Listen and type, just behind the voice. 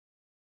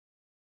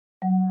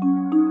All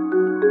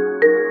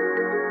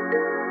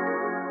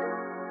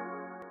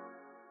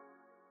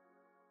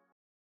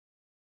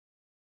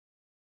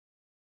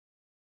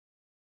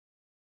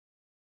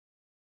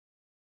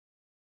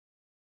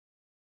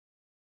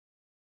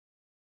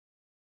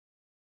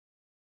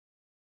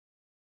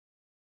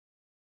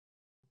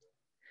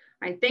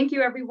right, thank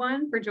you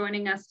everyone for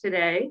joining us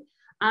today.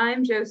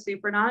 I'm Jo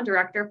Supernaw,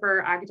 Director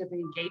for Academic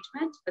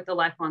Engagement with the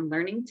Lifelong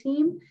Learning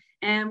Team,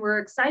 and we're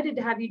excited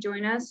to have you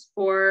join us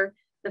for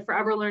the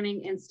Forever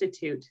Learning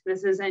Institute.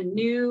 This is a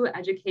new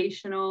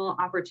educational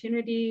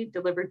opportunity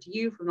delivered to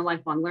you from the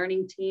Lifelong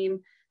Learning Team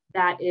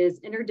that is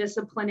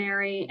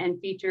interdisciplinary and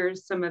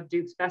features some of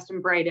Duke's best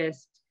and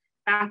brightest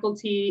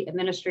faculty,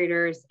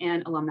 administrators,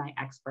 and alumni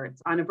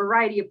experts on a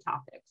variety of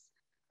topics.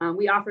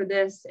 We offer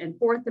this in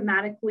 4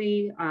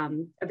 thematically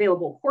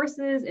available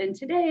courses, and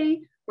today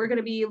we're going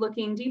to be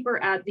looking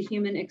deeper at the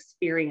human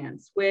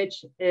experience,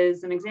 which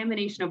is an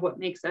examination of what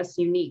makes us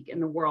unique in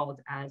the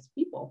world as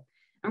people.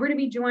 And we're going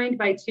to be joined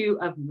by 2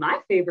 of my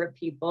favorite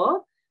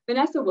people,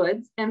 Vanessa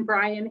Woods and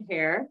Brian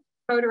Hare,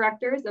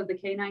 co-directors of the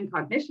Canine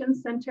Cognition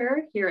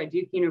Center here at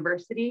Duke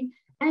University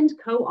and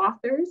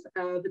co-authors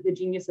of The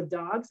Genius of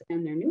Dogs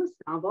and their newest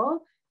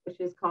novel, which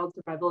is called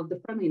Survival of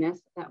the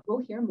Friendliest, that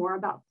we'll hear more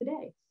about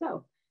today.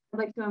 So I'd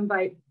like to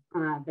invite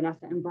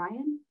Vanessa and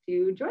Brian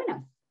to join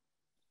us.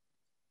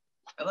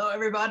 Hello,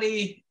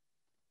 everybody.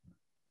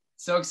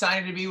 So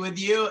excited to be with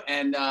you.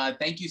 And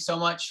thank you so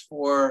much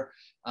for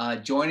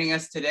joining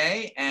us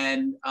today.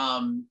 And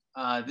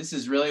this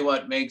is really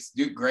what makes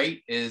Duke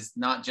great, is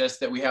not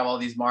just that we have all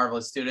these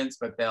marvelous students,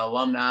 but the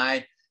alumni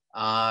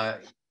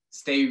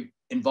stay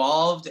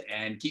involved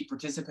and keep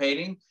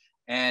participating.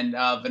 And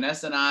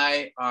Vanessa and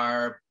I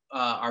are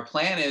our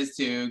plan is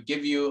to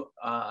give you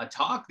a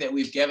talk that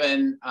we've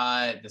given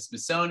at the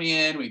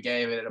Smithsonian. We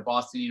gave it at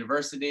Boston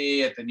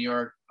University, at the New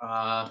York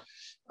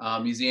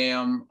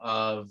Museum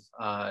of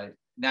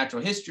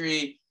Natural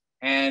History.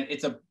 And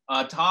it's a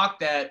talk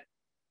that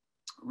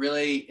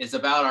really is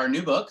about our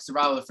new book,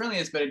 Survival of the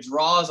Friendliest, but it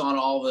draws on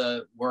all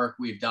the work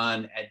we've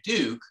done at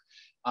Duke,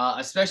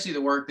 especially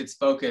the work that's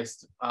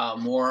focused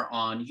more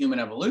on human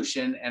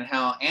evolution and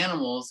how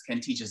animals can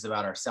teach us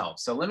about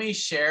ourselves. So let me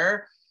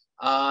share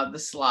the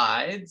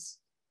slides,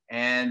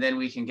 and then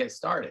we can get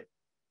started.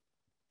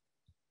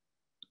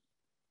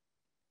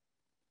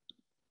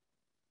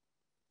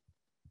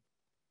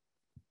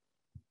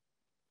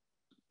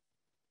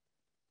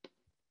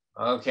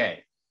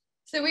 Okay.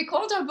 So we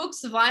called our book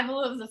Survival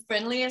of the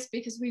Friendliest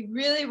because we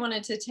really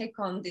wanted to take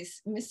on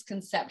this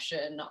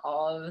misconception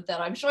of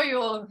that I'm sure you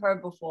all have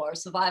heard before,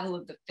 survival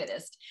of the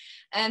fittest.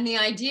 And the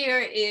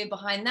idea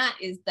behind that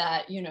is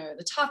that, you know,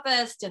 the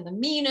toughest and the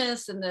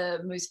meanest and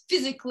the most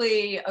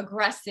physically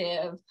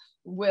aggressive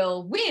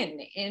will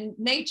win in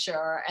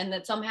nature, and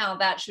that somehow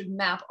that should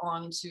map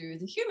onto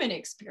the human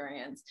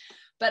experience.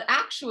 But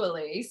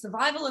actually,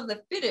 survival of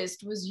the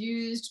fittest was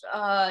used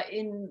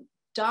in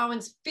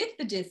Darwin's 5th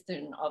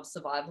edition of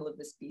Survival of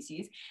the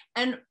Species.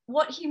 And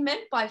what he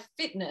meant by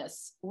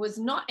fitness was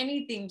not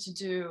anything to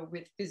do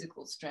with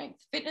physical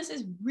strength. Fitness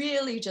is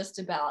really just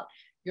about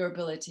your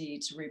ability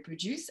to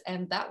reproduce.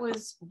 And that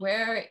was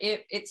where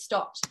it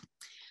stopped.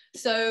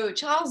 So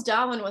Charles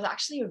Darwin was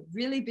actually a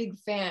really big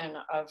fan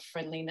of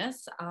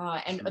friendliness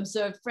and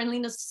observed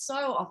friendliness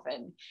so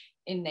often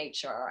in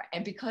nature.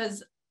 And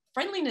because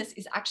friendliness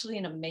is actually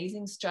an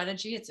amazing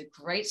strategy. It's a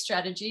great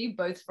strategy,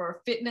 both for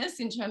fitness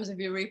in terms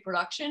of your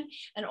reproduction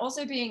and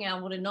also being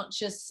able to not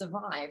just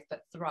survive,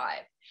 but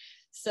thrive.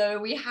 So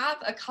we have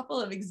a couple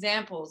of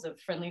examples of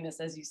friendliness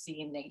as you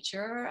see in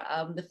nature.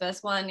 The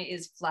first one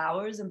is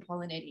flowers and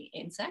pollinating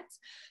insects.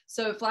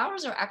 So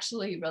flowers are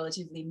actually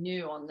relatively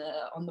new on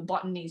the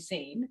botany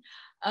scene,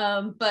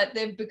 but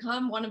they've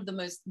become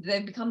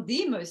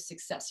the most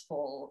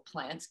successful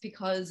plants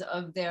because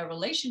of their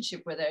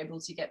relationship where they're able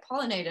to get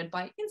pollinated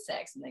by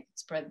insects and they can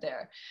spread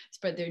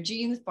their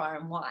genes far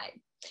and wide.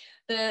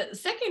 The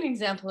second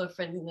example of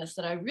friendliness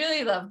that I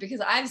really love, because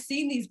I've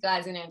seen these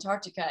guys in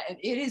Antarctica and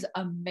it is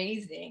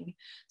amazing.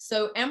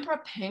 So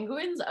emperor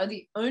penguins are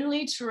the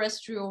only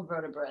terrestrial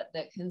vertebrate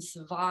that can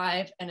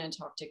survive an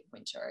Antarctic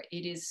winter.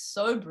 It is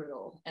so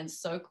brutal and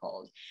so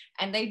cold.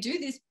 And they do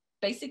this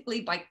basically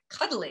by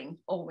cuddling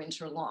all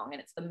winter long.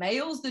 And it's the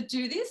males that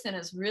do this, and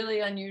it's really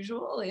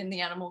unusual in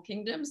the animal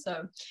kingdom.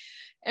 So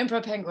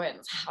emperor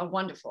penguins, how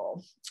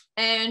wonderful.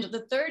 And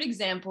the third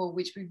example,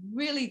 which we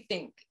really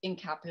think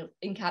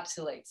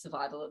encapsulates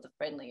survival of the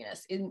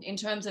friendliness in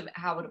terms of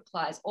how it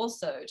applies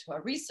also to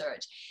our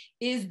research,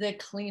 is the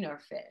cleaner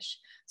fish.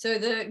 So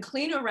the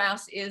cleaner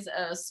wrasse is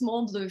a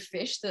small blue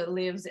fish that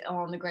lives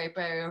on the Great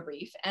Barrier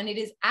Reef, and it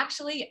is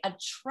actually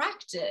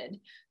attracted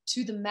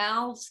to the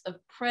mouths of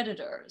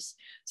predators.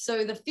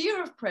 So the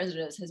fear of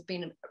predators has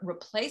been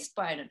replaced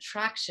by an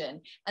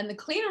attraction, and the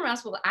cleaner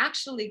wrasse will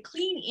actually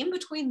clean in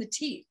between the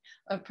teeth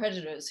of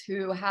predators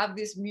who have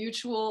this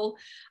mutual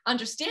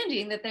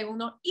understanding that they will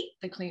not eat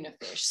the cleaner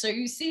fish. So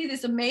you see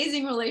this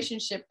amazing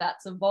relationship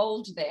that's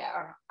evolved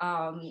there,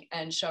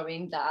 and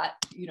showing that,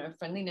 you know,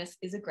 friendliness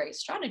is a great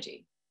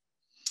strategy.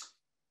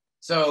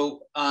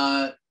 So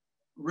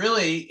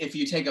really, if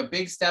you take a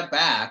big step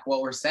back,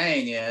 what we're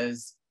saying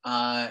is,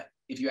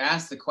 if you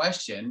ask the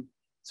question,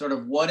 sort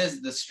of what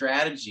is the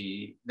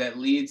strategy that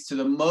leads to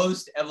the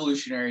most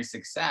evolutionary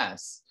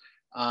success?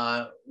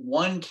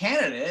 One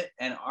candidate,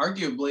 and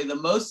arguably the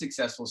most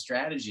successful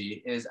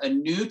strategy, is a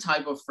new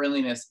type of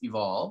friendliness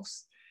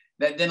evolves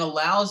that then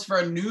allows for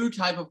a new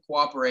type of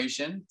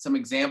cooperation, some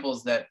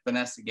examples that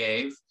Vanessa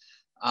gave,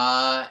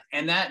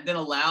 and that then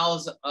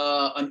allows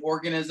an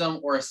organism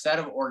or a set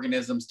of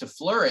organisms to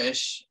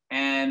flourish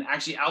and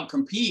actually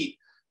outcompete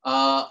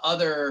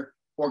other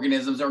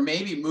organisms, or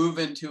maybe move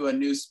into a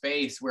new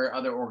space where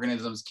other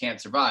organisms can't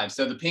survive.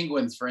 So the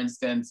penguins, for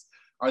instance,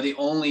 are the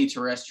only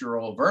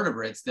terrestrial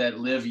vertebrates that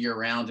live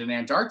year-round in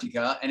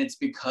Antarctica, and it's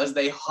because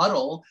they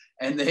huddle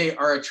and they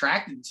are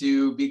attracted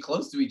to be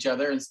close to each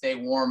other and stay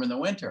warm in the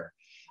winter.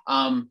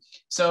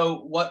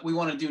 So what we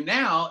want to do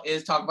now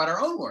is talk about our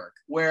own work,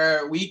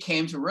 where we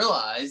came to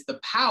realize the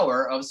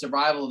power of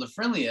survival of the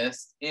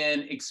friendliest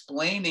in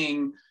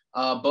explaining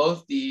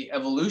both the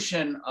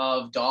evolution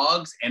of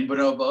dogs and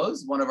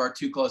bonobos, one of our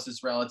two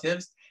closest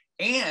relatives,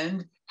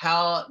 and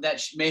how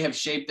that may have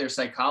shaped their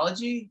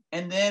psychology,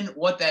 and then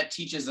what that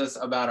teaches us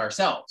about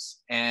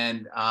ourselves,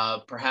 and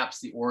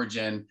perhaps the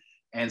origin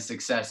and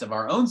success of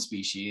our own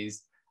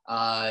species.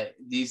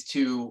 These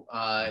two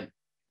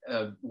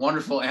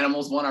wonderful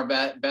animals, one our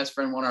best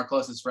friend, one our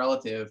closest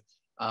relative,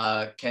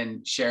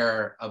 can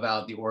share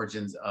about the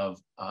origins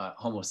of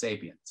Homo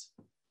sapiens.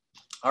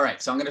 All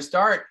right, so I'm going to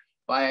start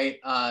by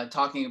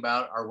talking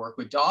about our work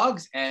with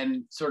dogs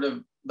and sort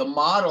of the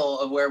model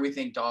of where we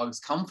think dogs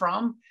come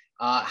from,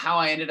 how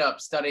I ended up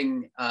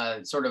studying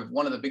sort of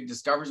one of the big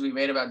discoveries we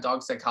made about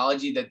dog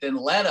psychology that then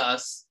led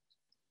us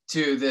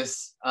to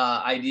this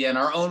idea in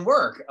our own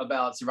work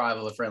about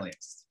survival of the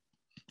friendliest.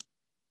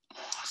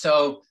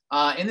 So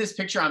in this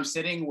picture, I'm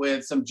sitting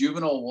with some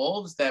juvenile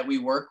wolves that we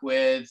work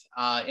with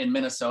in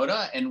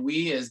Minnesota, and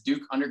we as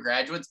Duke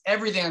undergraduates,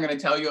 everything I'm going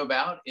to tell you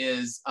about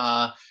is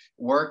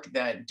work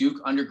that Duke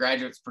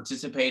undergraduates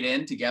participate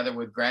in together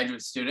with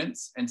graduate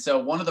students. And so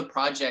one of the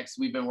projects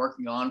we've been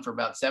working on for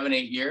about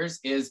 7-8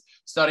 years is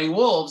studying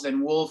wolves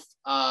and wolf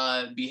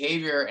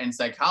behavior and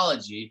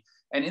psychology.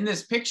 And in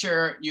this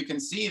picture, you can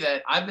see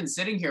that I've been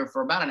sitting here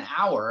for about an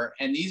hour,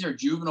 and these are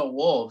juvenile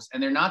wolves,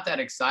 and they're not that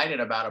excited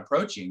about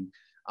approaching.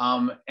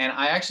 And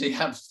I actually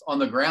have on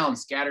the ground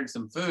scattered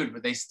some food,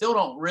 but they still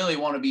don't really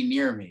want to be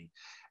near me.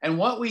 And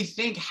what we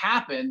think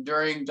happened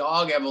during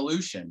dog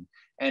evolution,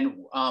 and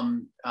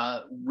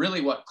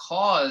really what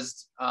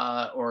caused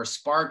or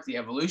sparked the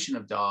evolution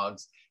of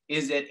dogs,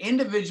 is that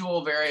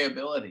individual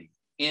variability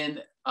in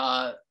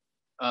a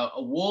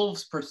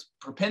wolf's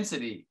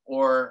propensity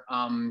or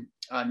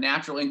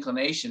natural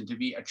inclination to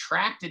be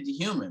attracted to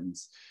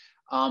humans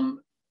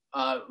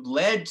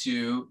led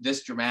to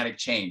this dramatic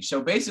change.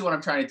 So basically what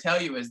I'm trying to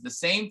tell you is the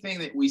same thing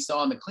that we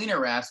saw in the cleaner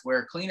wrasse,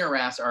 where cleaner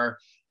wrasse are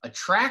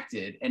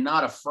attracted and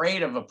not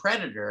afraid of a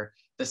predator.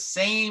 The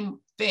same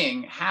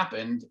thing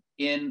happened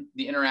in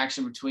the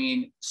interaction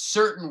between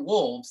certain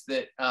wolves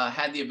that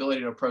had the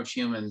ability to approach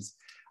humans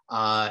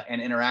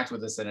and interact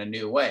with us in a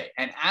new way.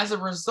 And as a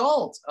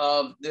result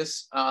of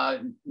this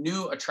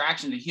new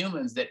attraction to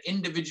humans that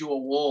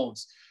individual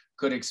wolves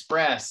could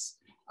express,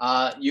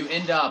 you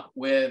end up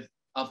with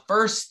a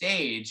first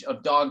stage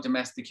of dog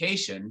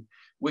domestication,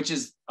 which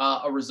is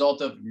a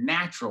result of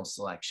natural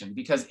selection,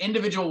 because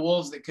individual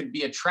wolves that could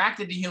be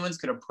attracted to humans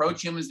could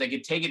approach humans, they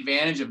could take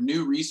advantage of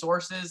new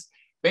resources.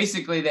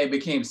 Basically, they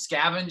became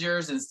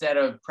scavengers instead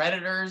of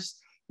predators.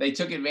 They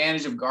took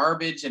advantage of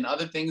garbage and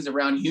other things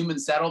around human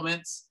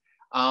settlements.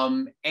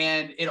 And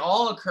it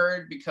all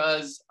occurred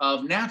because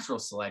of natural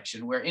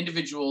selection, where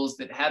individuals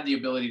that had the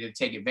ability to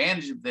take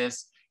advantage of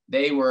this,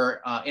 they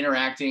were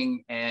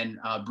interacting and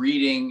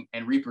breeding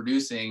and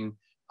reproducing,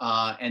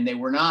 and they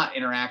were not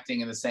interacting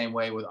in the same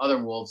way with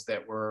other wolves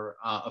that were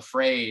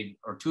afraid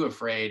or too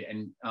afraid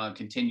and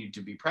continued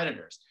to be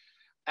predators.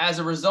 As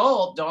a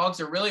result, dogs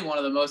are really one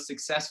of the most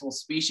successful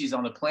species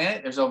on the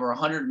planet. There's over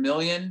 100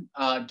 million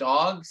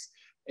dogs,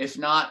 if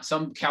not,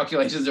 some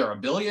calculations are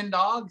 1 billion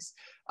dogs.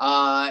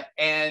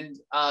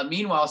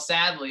 Meanwhile,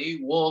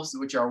 sadly, wolves,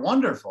 which are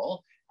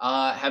wonderful,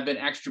 have been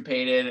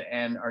extirpated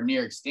and are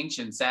near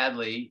extinction,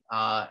 sadly,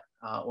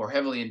 or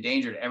heavily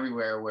endangered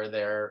everywhere where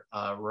they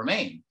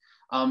remain.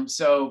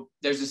 So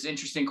there's this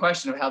interesting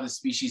question of how the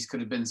species could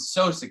have been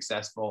so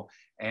successful,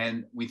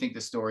 and we think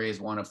the story is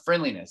one of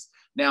friendliness.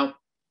 Now,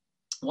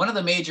 one of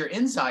the major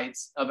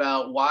insights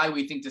about why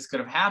we think this could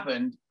have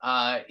happened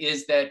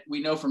is that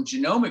we know from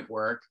genomic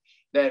work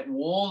that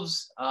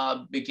wolves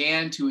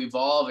began to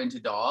evolve into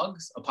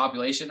dogs. A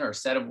population or a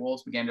set of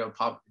wolves began to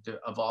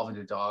evolve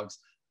into dogs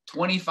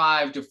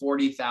 25 to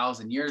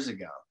 40,000 years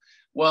ago.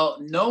 Well,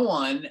 no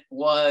one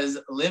was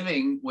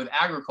living with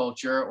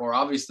agriculture or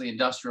obviously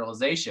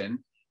industrialization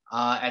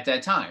at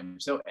that time.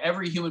 So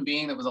every human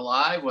being that was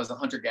alive was a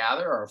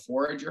hunter-gatherer or a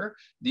forager.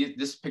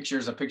 This picture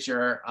is a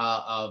picture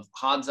of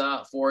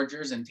Hadza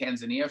foragers in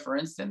Tanzania, for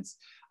instance.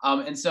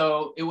 And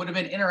so it would have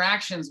been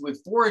interactions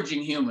with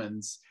foraging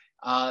humans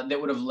that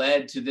would have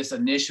led to this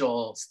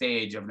initial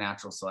stage of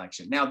natural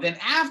selection. Now, then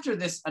after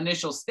this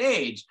initial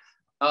stage,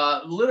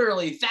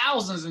 literally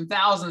thousands and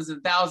thousands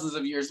and thousands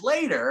of years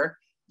later,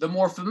 the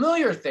more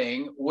familiar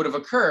thing would have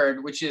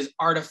occurred, which is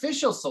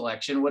artificial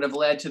selection would have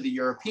led to the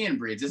European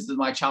breeds. This is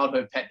my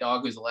childhood pet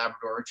dog, who's a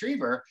Labrador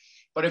Retriever.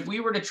 But if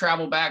we were to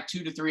travel back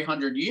 200 to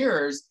 300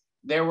 years,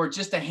 there were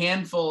just a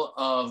handful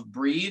of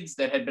breeds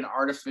that had been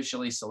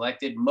artificially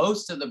selected.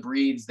 Most of the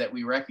breeds that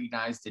we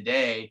recognize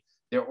today,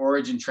 their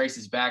origin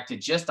traces back to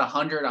just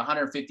 100,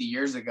 150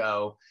 years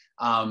ago.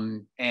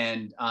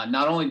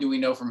 Not only do we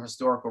know from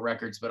historical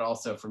records, but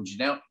also from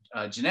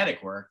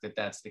genetic work that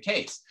that's the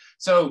case.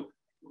 So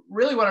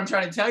really what I'm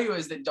trying to tell you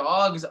is that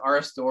dogs are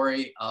a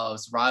story of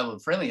survival of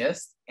the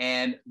friendliest,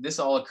 and this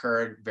all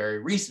occurred very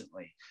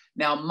recently.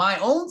 Now, my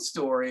own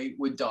story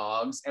with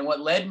dogs and what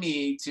led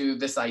me to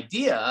this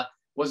idea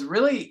was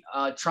really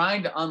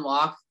trying to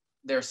unlock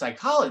their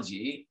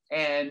psychology.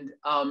 And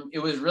it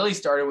was really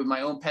started with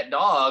my own pet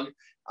dog,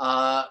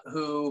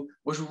 who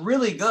was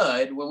really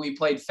good when we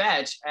played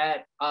fetch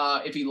at,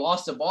 if he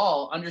lost a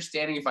ball,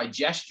 understanding if I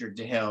gestured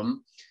to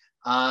him,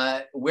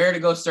 where to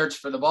go search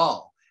for the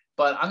ball.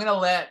 But I'm going to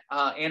let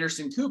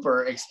Anderson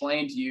Cooper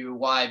explain to you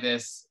why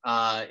this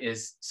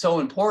is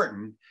so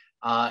important.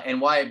 And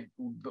why it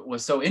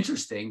was so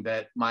interesting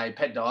that my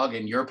pet dog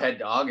and your pet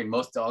dog and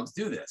most dogs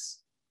do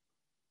this.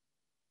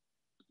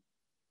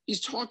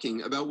 He's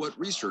talking about what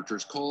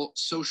researchers call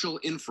social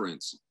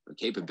inference, a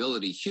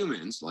capability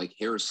humans, like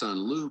Hare's son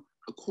Luke,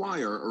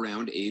 acquire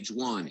around age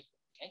 1.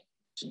 Okay.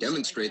 To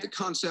demonstrate the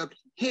concept,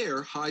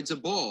 Hare hides a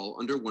ball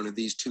under one of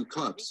these 2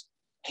 cups.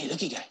 Hey,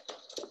 looky guy,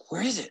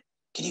 where is it?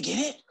 Can you get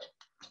it?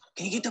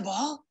 Can you get the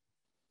ball?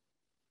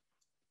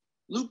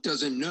 Luke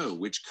doesn't know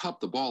which cup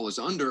the ball is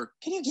under.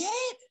 Can you get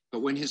it?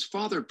 But when his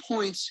father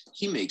points,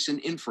 he makes an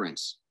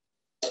inference.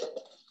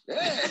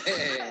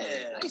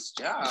 Hey, nice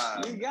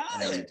job. You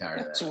got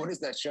it. So what does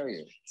that show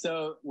you?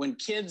 So when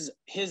kids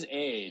his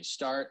age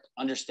start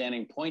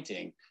understanding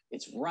pointing,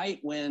 it's right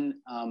when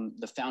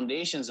the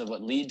foundations of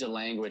what lead to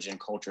language and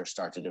culture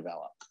start to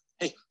develop.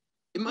 Hey,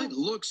 it might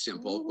look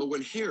simple, but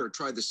when Hare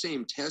tried the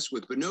same test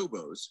with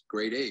bonobos,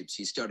 great apes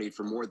he studied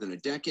for more than a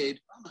decade,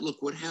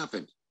 look what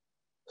happened.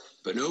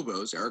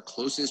 Bonobos, our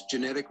closest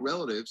genetic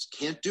relatives,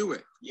 can't do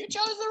it. You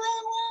chose the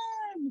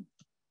wrong one.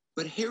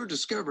 But Hare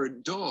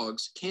discovered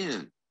dogs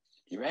can.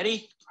 You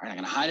ready? All right, I'm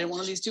going to hide in one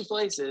of these 2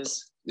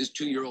 places. This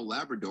 2-year-old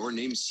Labrador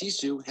named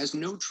Sisu has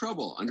no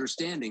trouble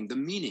understanding the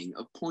meaning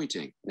of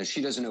pointing. Now,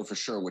 she doesn't know for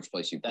sure which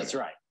place you put That's it.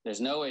 right.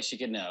 There's no way she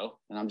could know,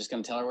 and I'm just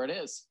going to tell her where it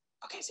is.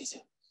 Okay, Sisu.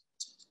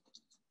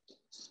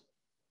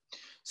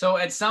 So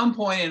at some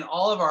point in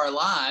all of our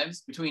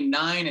lives, between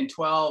 9 and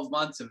 12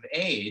 months of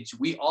age,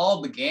 we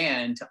all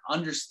began to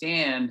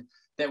understand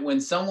that when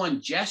someone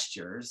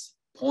gestures,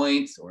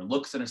 points, or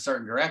looks in a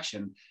certain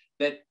direction,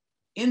 that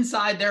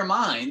inside their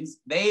minds,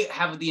 they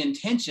have the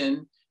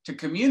intention to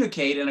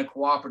communicate in a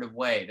cooperative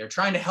way. They're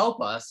trying to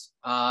help us.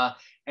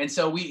 And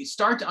so we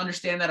start to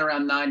understand that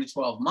around 9 to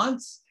 12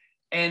 months.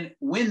 And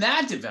when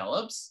that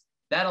develops,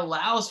 that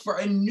allows for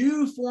a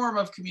new form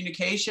of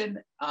communication,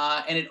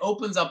 and it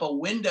opens up a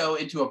window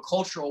into a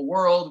cultural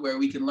world where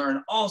we can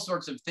learn all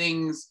sorts of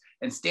things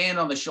and stand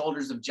on the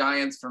shoulders of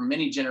giants from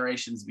many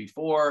generations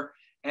before.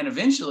 And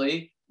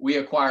eventually, we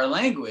acquire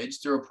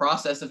language through a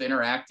process of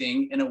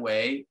interacting in a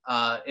way,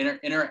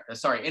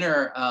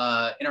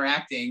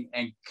 interacting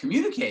and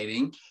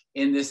communicating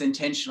in this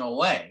intentional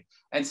way.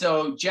 And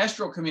so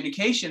gestural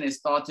communication is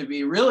thought to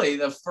be really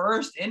the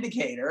first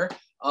indicator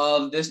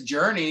of this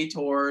journey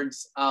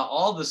towards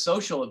all the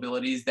social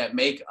abilities that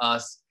make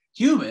us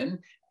human.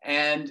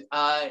 And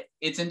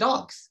it's in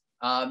dogs.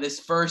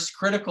 This first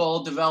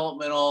critical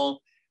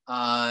developmental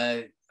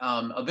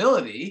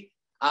ability.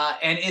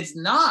 And it's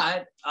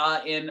not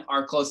in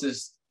our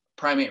closest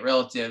primate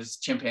relatives,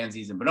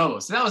 chimpanzees and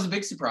bonobos. So that was a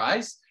big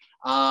surprise.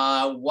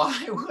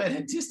 Why would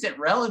a distant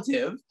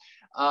relative,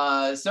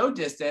 so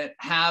distant,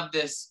 have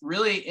this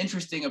really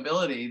interesting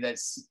ability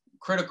that's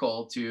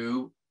critical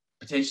to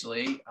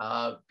potentially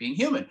being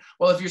human?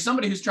 Well, if you're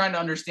somebody who's trying to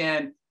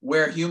understand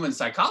where human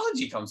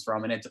psychology comes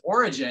from and its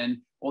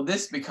origin, well,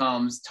 this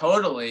becomes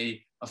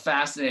totally a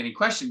fascinating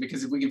question,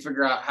 because if we can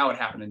figure out how it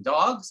happened in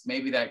dogs,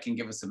 maybe that can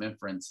give us some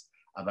inference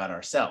about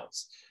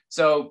ourselves.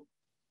 So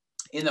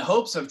in the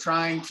hopes of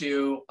trying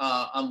to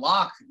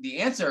unlock the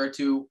answer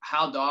to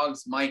how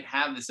dogs might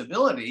have this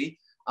ability,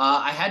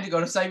 I had to go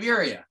to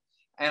Siberia.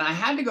 And I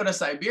had to go to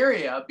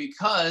Siberia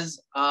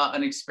because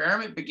an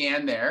experiment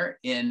began there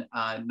in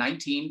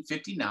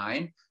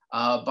 1959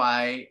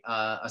 by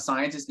a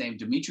scientist named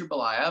Dmitry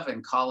Belayev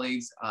and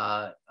colleagues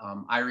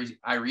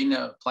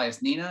Irina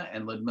Plyasnina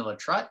and Ludmila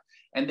Trut.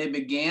 And they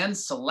began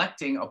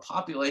selecting a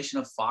population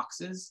of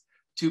foxes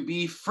to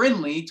be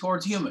friendly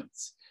towards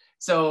humans.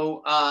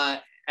 So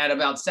at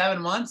about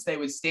 7 months, they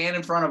would stand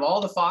in front of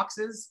all the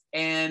foxes.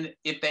 And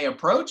if they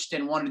approached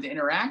and wanted to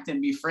interact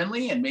and be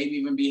friendly and maybe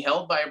even be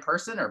held by a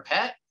person or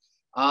pet,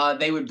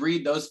 they would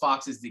breed those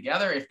foxes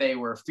together. If they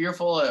were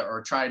fearful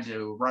or tried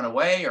to run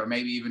away or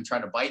maybe even try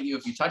to bite you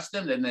if you touched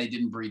them, then they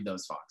didn't breed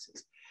those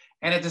foxes.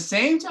 And at the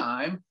same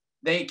time,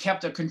 they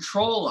kept a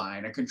control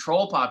line, a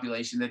control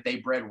population that they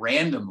bred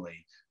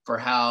randomly for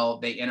how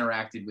they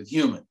interacted with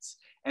humans.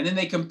 And then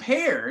they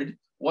compared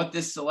what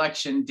this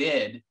selection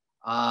did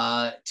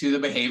to the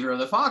behavior of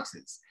the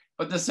foxes.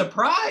 But the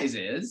surprise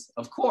is,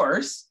 of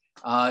course,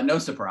 no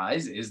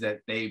surprise, is that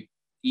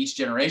each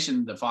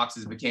generation, the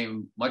foxes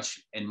became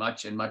much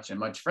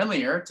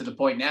friendlier, to the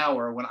point now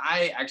where when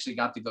I actually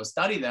got to go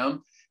study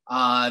them,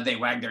 they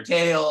wag their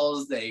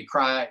tails, they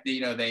cry,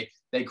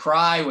 they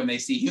cry when they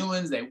see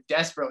humans, they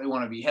desperately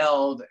want to be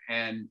held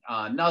and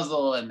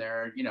nuzzle, and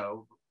they're,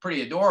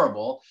 pretty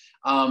adorable.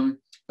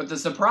 But the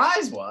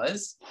surprise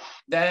was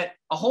that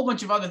a whole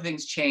bunch of other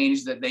things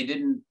changed that they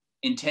didn't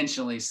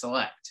intentionally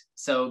select.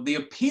 So the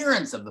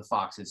appearance of the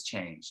foxes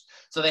changed.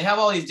 So they have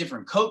all these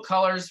different coat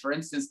colors, for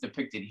instance,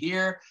 depicted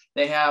here.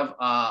 They have,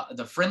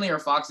 the friendlier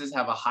foxes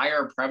have a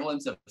higher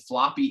prevalence of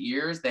floppy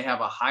ears. They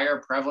have a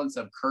higher prevalence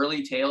of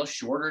curly tails,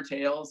 shorter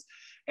tails,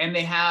 and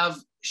they have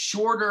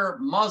shorter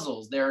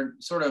muzzles. Their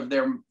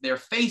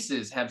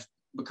faces have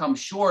become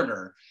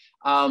shorter.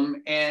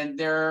 And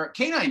their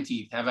canine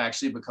teeth have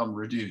actually become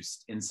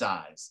reduced in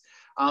size.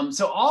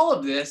 So all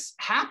of this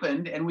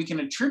happened, and we can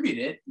attribute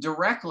it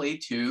directly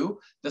to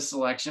the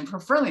selection for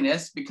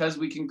friendliness, because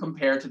we can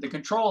compare to the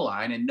control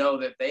line and know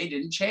that they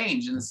didn't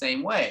change in the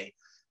same way.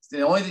 So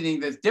the only thing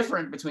that's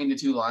different between the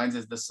two lines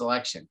is the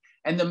selection.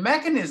 And the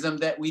mechanism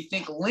that we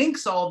think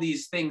links all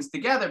these things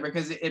together,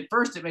 because at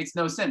first it makes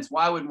no sense.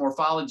 Why would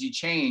morphology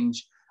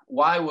change?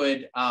 Why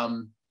would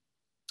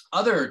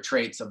other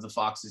traits of the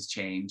foxes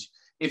change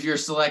if you're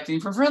selecting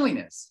for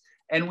friendliness?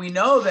 And we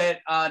know that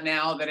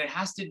now that it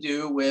has to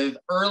do with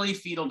early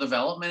fetal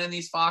development in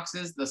these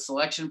foxes. The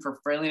selection for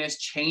friendliness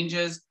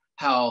changes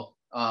how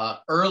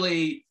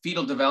early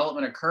fetal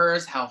development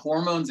occurs, how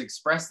hormones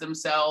express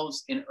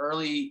themselves in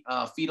early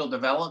fetal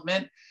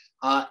development,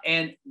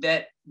 and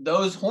that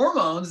those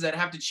hormones that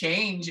have to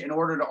change in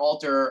order to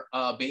alter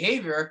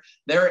behavior,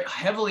 they're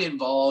heavily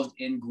involved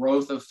in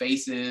growth of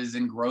faces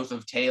and growth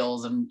of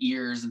tails and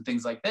ears and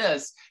things like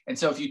this. And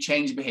so if you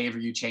change behavior,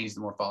 you change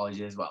the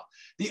morphology as well.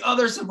 The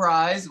other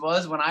surprise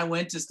was when I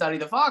went to study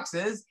the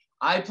foxes,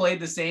 I played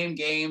the same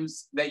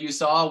games that you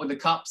saw with the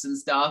cups and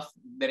stuff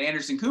that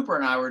Anderson Cooper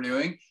and I were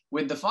doing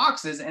with the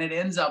foxes. And it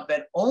ends up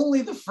that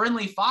only the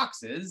friendly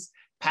foxes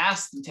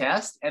pass the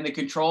test, and the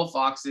control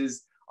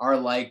foxes are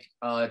like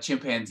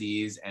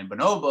chimpanzees and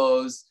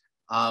bonobos.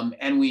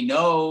 And we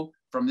know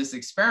from this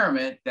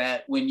experiment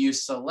that when you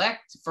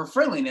select for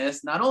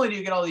friendliness, not only do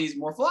you get all these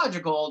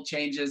morphological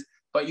changes,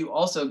 but you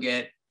also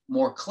get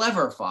more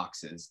clever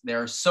foxes.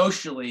 They're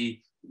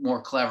socially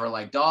more clever,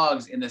 like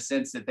dogs, in the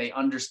sense that they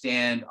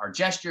understand our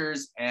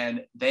gestures,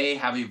 and they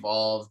have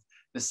evolved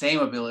the same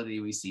ability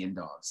we see in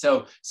dogs.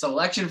 So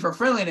selection for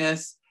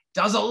friendliness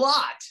does a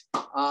lot.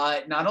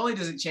 Not only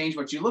does it change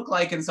what you look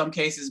like in some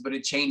cases, but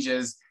it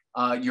changes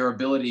your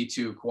ability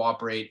to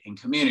cooperate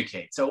and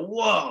communicate. So,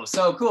 whoa,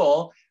 so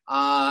cool.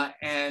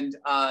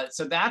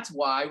 So that's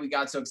why we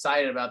got so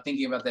excited about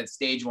thinking about that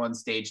stage 1,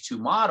 stage 2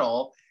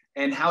 model,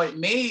 and how it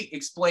may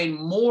explain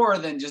more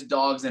than just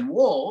dogs and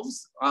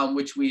wolves,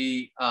 which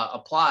we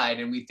applied.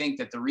 And we think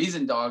that the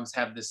reason dogs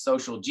have this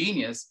social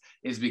genius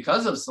is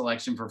because of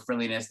selection for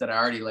friendliness that I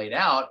already laid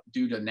out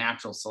due to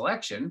natural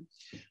selection.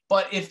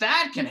 But if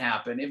that can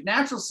happen, if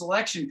natural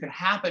selection could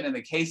happen in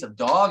the case of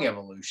dog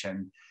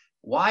evolution,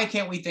 why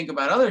can't we think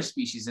about other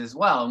species as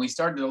well? And we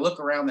started to look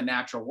around the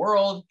natural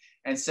world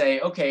and say,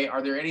 okay,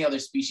 are there any other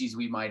species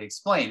we might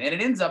explain? And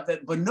it ends up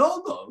that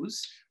bonobos,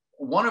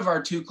 one of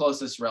our 2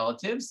 closest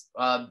relatives,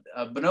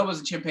 bonobos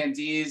and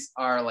chimpanzees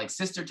are like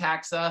sister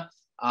taxa.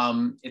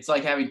 It's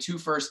like having 2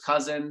 first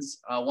cousins.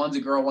 One's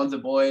a girl, one's a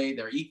boy.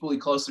 They're equally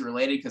closely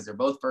related because they're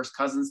both first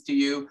cousins to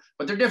you,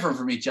 but they're different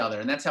from each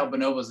other. And that's how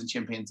bonobos and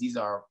chimpanzees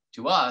are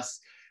to us.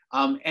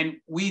 And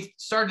we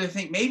started to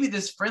think maybe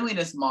this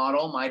friendliness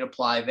model might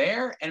apply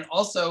there. And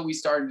also we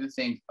started to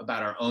think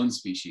about our own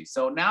species.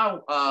 So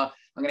now I'm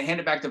going to hand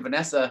it back to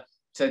Vanessa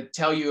to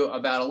tell you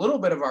about a little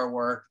bit of our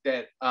work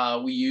that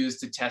we use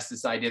to test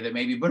this idea that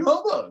maybe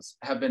bonobos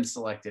have been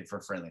selected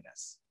for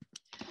friendliness.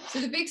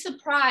 So the big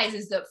surprise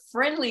is that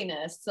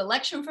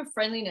selection for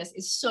friendliness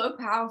is so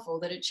powerful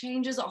that it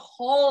changes a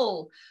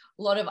whole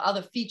lot of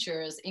other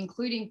features,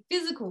 including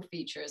physical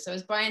features. So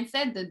as Brian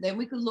said, that then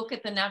we could look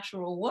at the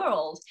natural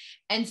world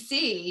and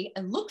see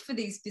and look for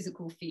these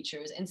physical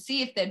features and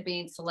see if there'd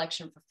been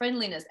selection for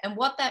friendliness and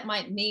what that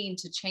might mean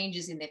to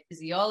changes in their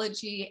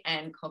physiology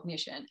and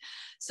cognition.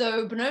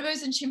 So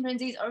bonobos and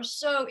chimpanzees are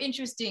so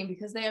interesting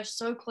because they are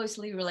so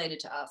closely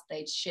related to us.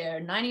 They share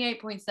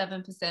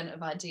 98.7%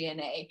 of our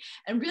DNA,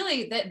 and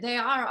really they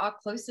are our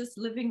closest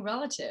living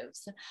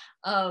relatives.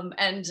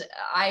 And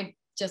I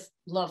just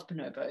love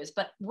bonobos.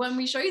 But when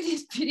we show you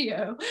this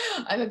video,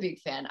 I'm a big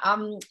fan.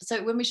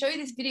 So when we show you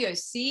this video,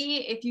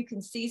 see if you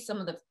can see some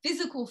of the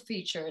physical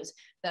features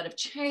that have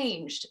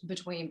changed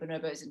between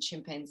bonobos and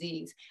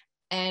chimpanzees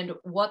and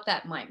what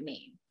that might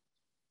mean.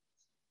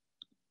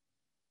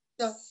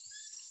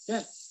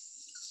 Yeah.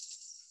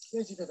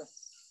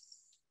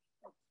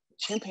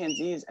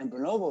 chimpanzees and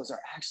bonobos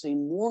are actually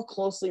more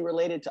closely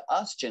related to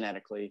us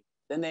genetically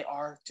than they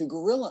are to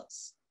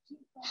gorillas.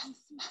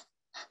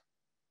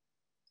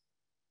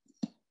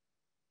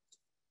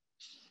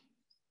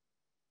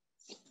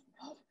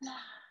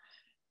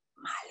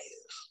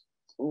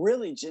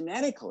 Really,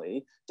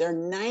 genetically, they're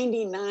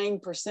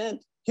 99%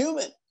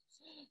 human.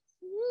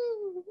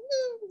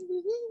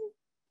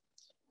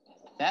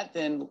 That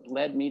then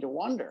led me to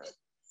wonder,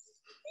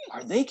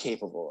 are they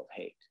capable of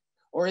hate?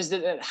 Or is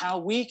it that how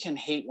we can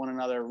hate one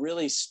another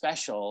really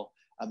special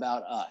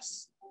about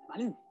us?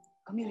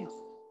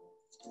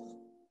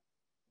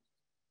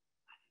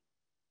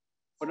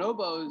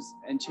 Bonobos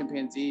and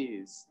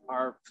chimpanzees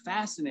are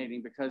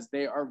fascinating because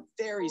they are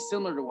very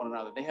similar to one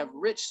another. They have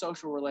rich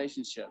social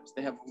relationships.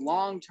 They have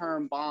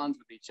long-term bonds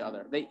with each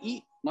other. They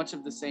eat much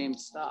of the same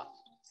stuff.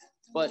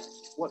 But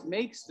what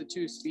makes the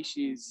two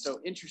species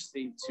so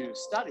interesting to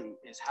study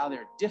is how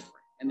they're different.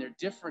 And they're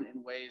different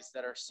in ways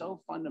that are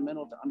so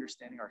fundamental to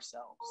understanding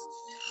ourselves.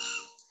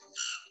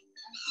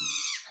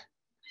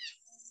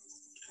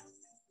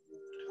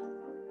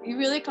 You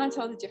really can't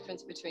tell the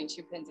difference between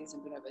chimpanzees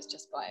and bonobos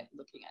just by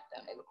looking at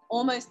them. They look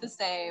almost the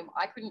same.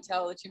 I couldn't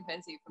tell a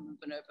chimpanzee from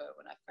a bonobo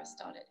when I first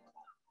started.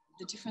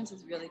 The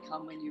differences really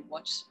come when you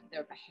watch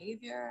their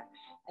behavior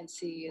and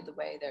see the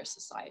way their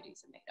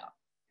societies are made up.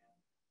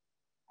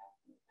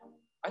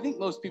 I think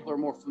most people are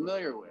more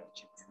familiar with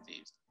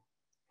chimpanzees.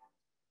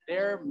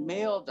 They're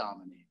male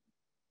dominated,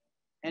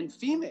 and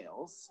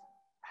females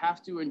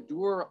have to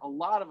endure a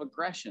lot of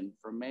aggression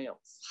from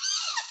males.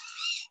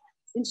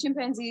 In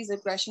chimpanzees,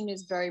 aggression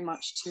is very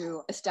much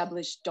to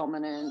establish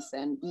dominance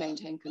and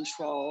maintain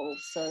control.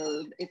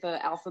 So if an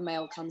alpha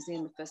male comes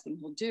in, the first thing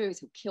he'll do is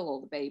he'll kill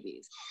all the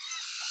babies.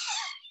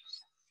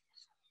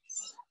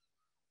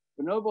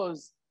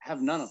 Bonobos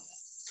have none of that.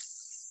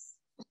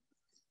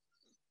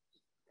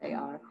 They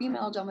are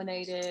female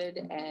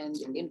dominated, and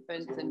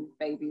infants and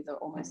babies are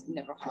almost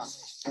never harmed.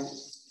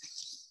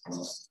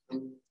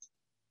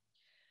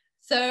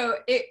 So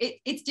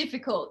it's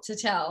difficult to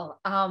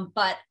tell,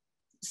 but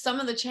some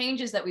of the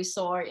changes that we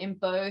saw in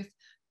both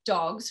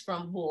dogs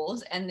from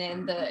wolves and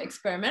then the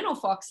experimental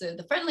foxes,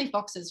 the friendly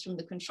foxes from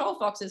the control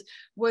foxes,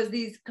 was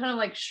these kind of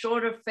like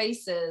shorter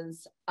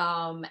faces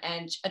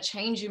and a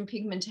change in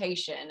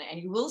pigmentation.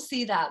 And you will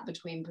see that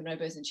between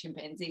bonobos and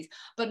chimpanzees.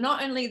 But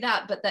not only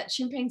that, but that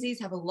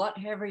chimpanzees have a lot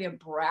heavier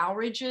brow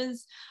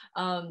ridges.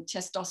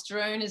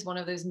 Testosterone is one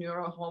of those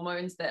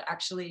neurohormones that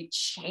actually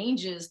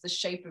changes the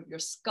shape of your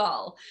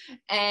skull.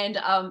 And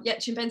yeah,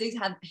 chimpanzees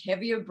have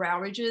heavier brow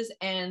ridges,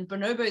 and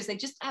bonobos, they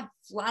just have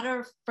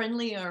flatter,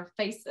 friendlier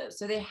faces.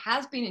 So there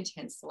has been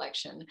intense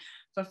selection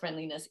for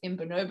friendliness in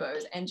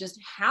bonobos, and just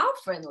how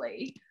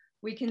friendly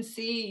we can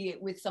see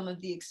with some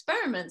of the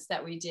experiments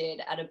that we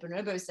did at a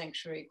bonobo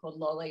sanctuary called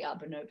Lolaya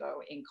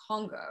Bonobo in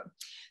Congo.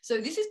 So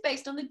this is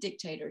based on the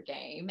dictator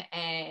game,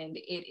 and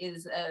it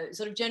is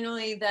sort of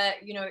generally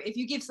that, you know, if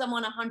you give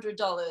someone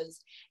 $100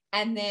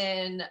 and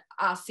then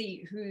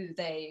see who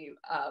they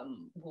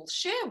will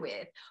share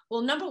with,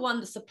 well, number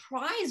one, the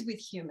surprise with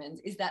humans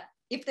is that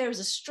if there's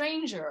a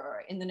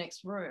stranger in the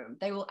next room,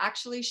 they will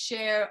actually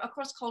share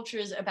across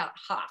cultures about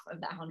half of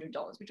that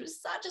 $100, which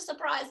was such a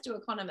surprise to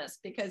economists,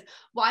 because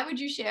why would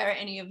you share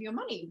any of your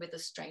money with a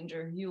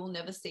stranger you will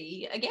never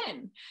see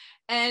again?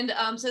 And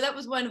so that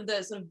was one of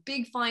the sort of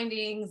big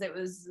findings. It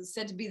was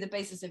said to be the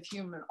basis of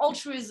human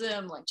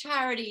altruism, like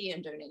charity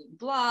and donating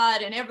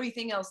blood and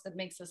everything else that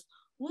makes us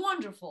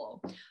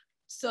wonderful.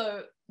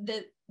 So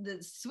the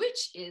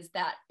switch is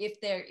that if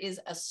there is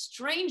a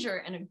stranger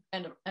and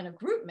a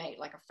group mate,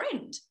 like a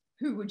friend,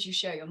 who would you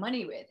share your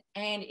money with?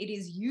 And it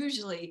is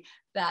usually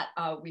that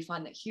we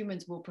find that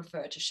humans will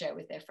prefer to share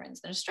with their friends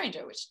than a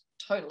stranger, which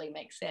totally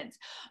makes sense.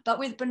 But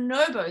with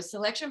bonobos,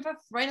 selection for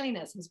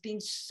friendliness has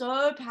been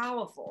so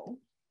powerful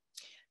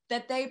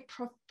that they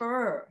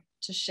prefer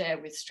to share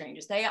with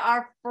strangers. They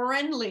are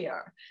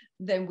friendlier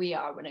than we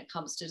are when it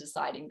comes to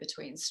deciding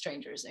between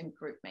strangers and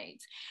group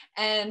mates.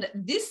 And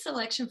this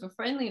selection for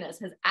friendliness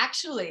has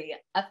actually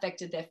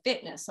affected their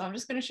fitness. So I'm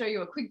just going to show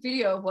you a quick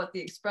video of what the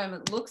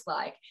experiment looks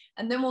like,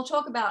 and then we'll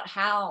talk about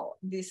how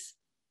this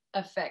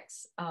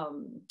affects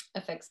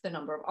the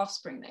number of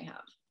offspring they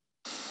have.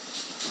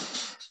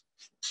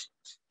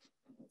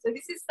 So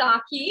this is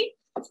Saki.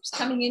 She's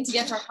coming in to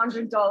get her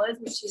 $100,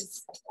 which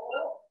is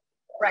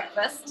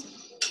breakfast.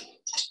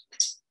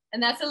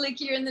 And that's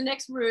Alikia in the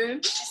next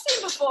room. She's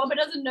seen before, but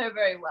doesn't know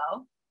very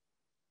well.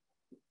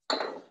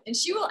 And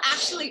she will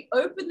actually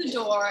open the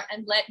door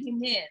and let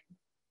him in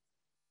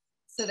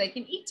so they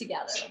can eat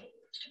together.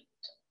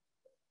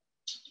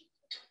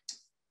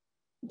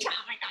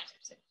 Oh my gosh.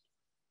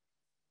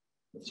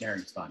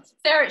 Sharing's fun.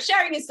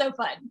 Sharing is so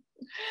fun.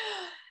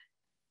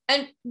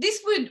 And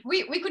this we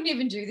couldn't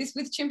even do this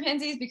with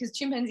chimpanzees, because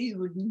chimpanzees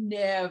would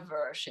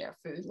never share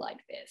food like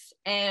this.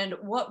 And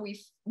what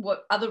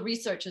other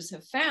researchers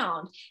have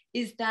found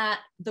is that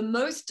the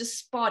most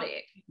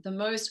despotic, the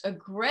most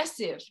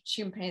aggressive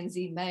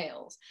chimpanzee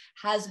males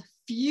has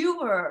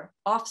fewer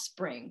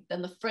offspring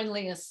than the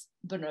friendliest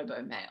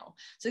bonobo male.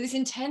 So this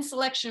intense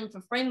selection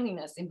for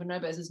friendliness in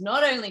bonobos has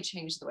not only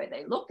changed the way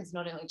they look, it's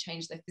not only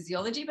changed their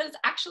physiology, but it's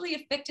actually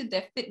affected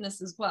their fitness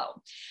as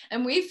well.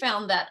 And we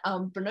found that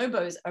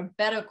bonobos are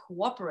better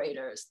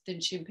cooperators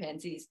than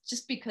chimpanzees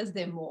just because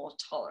they're more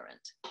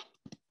tolerant.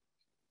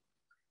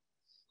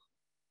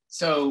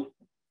 So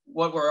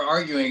what we're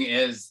arguing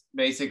is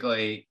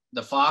basically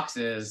the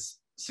foxes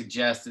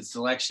suggest that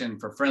selection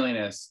for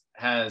friendliness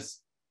has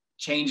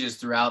changes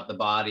throughout the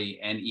body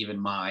and even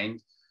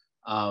mind,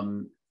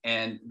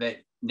 and that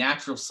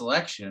natural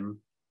selection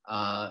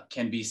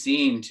can be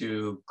seen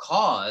to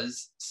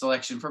cause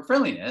selection for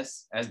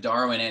friendliness, as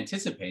Darwin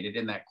anticipated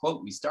in that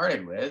quote we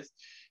started with.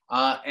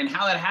 And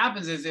how that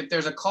happens is if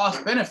there's a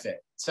cost benefit.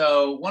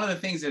 So one of the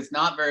things that's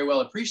not very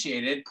well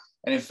appreciated,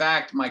 and in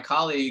fact, my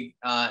colleague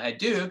at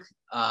Duke,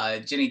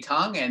 Jenny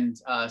Tung and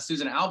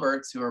Susan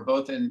Alberts, who are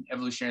both in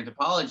evolutionary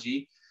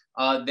anthropology,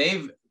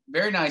 they've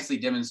very nicely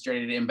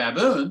demonstrated in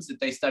baboons that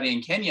they study in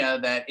Kenya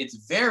that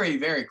it's very,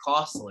 very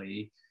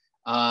costly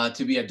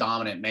to be a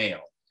dominant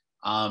male.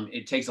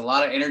 It takes a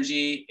lot of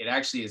energy. It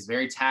actually is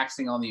very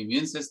taxing on the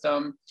immune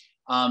system.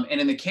 And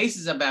in the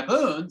cases of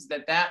baboons,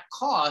 that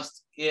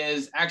cost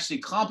is actually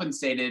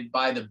compensated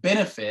by the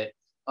benefit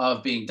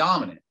of being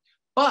dominant.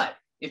 But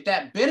if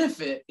that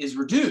benefit is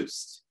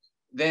reduced,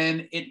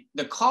 then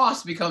the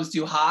cost becomes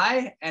too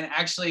high, and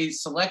actually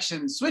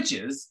selection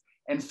switches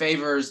and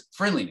favors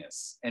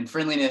friendliness. And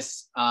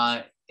friendliness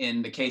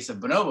in the case of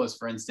bonobos,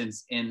 for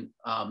instance, in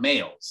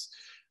males.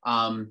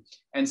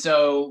 And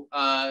so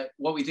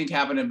what we think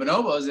happened in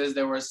bonobos is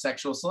there was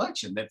sexual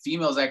selection, that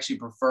females actually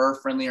prefer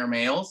friendlier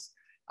males,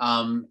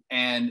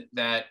 and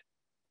that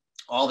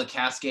all the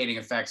cascading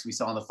effects we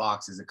saw in the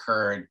foxes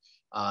occurred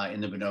in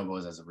the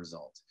bonobos as a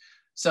result.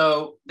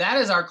 So that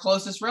is our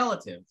closest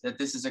relative that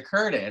this has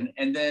occurred in.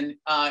 And then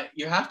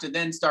you have to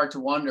then start to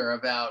wonder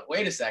about,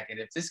 wait a second,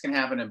 if this can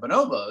happen in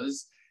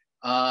bonobos,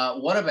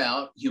 what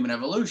about human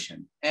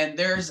evolution? And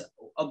there's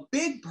a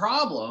big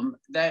problem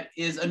that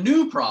is a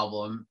new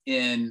problem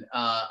in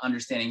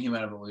understanding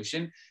human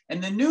evolution.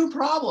 And the new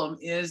problem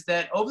is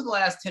that over the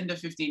last 10 to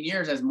 15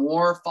 years, as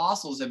more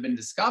fossils have been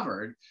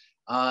discovered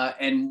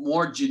and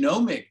more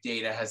genomic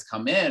data has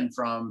come in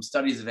from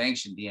studies of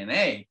ancient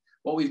DNA,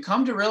 what we've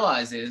come to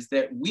realize is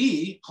that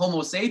we,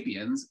 Homo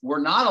sapiens,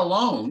 were not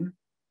alone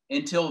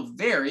until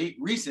very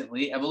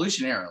recently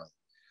evolutionarily.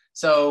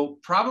 So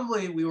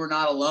probably we were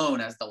not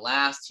alone as the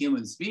last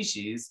human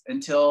species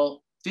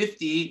until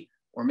 50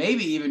 or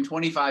maybe even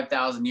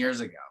 25,000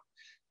 years ago.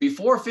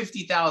 Before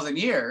 50,000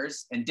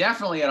 years, and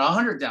definitely at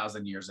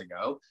 100,000 years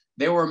ago,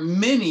 there were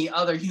many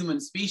other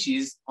human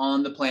species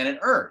on the planet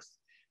Earth.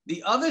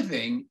 The other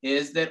thing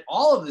is that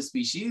all of the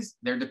species,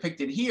 they're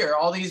depicted here,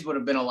 all these would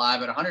have been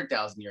alive at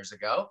 100,000 years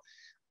ago.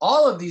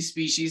 All of these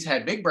species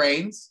had big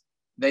brains.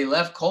 They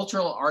left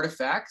cultural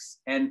artifacts,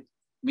 and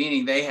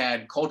meaning they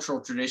had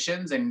cultural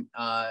traditions and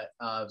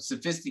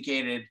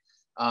sophisticated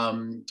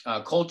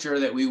culture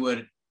that we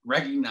would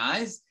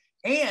recognize.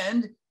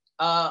 And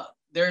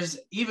there's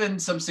even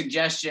some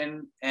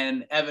suggestion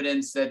and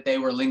evidence that they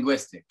were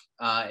linguistic,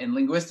 and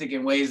linguistic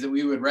in ways that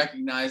we would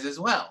recognize as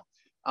well.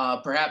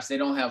 Perhaps they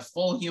don't have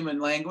full human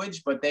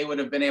language, but they would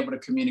have been able to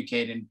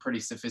communicate in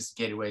pretty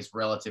sophisticated ways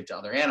relative to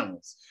other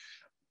animals.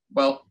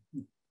 Well,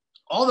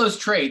 all those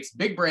traits,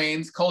 big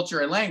brains,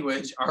 culture, and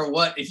language, are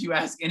what, if you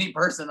ask any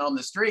person on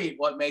the street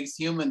what makes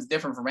humans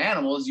different from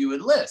animals, you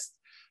would list.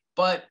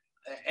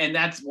 And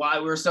that's why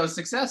we're so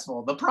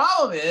successful. The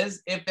problem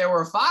is, if there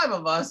were 5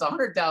 of us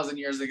 100,000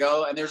 years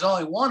ago and there's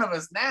only 1 of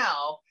us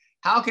now,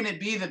 how can it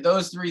be that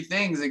those 3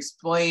 things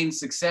explain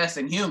success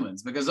in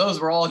humans? Because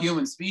those were all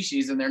human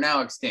species and they're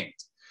now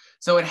extinct.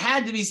 So it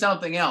had to be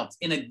something else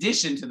in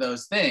addition to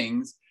those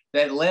things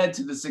that led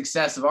to the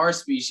success of our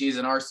species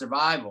and our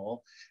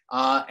survival.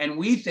 And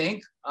we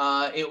think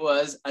it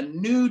was a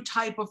new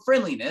type of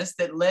friendliness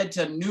that led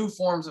to new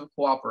forms of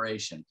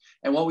cooperation.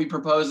 And what we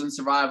propose in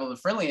Survival of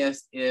the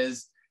Friendliest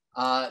is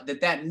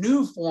that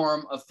new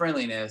form of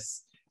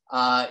friendliness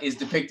is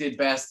depicted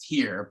best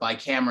here by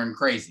Cameron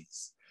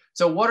crazies.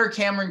 So what are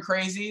Cameron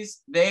crazies?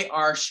 They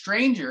are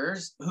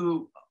strangers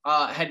who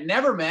had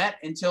never met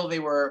until they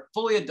were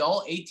fully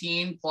adult,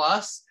 18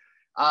 plus,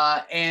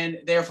 and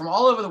they're from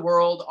all over the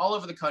world, all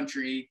over the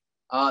country.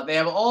 They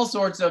have all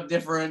sorts of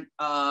different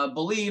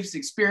beliefs,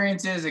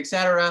 experiences,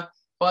 etc.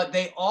 But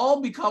they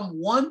all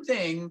become one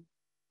thing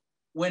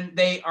when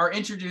they are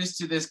introduced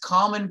to this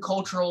common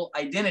cultural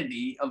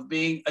identity of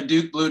being a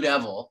Duke Blue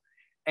Devil.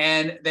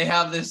 And they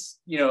have this,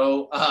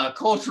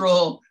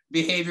 cultural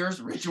behaviors,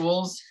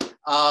 rituals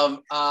of,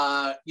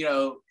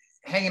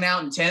 hanging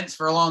out in tents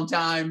for a long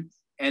time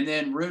and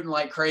then rooting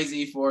like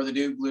crazy for the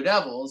Duke Blue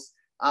Devils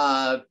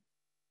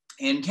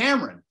in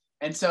Cameron.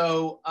 And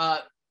so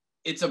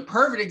it's a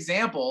perfect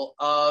example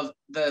of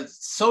the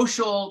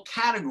social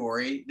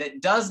category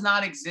that does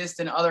not exist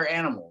in other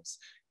animals.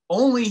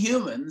 Only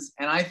humans,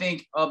 and I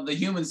think of the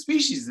human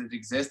species that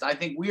exist, I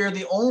think we are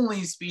the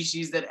only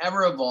species that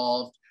ever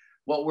evolved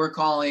what we're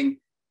calling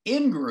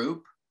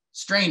in-group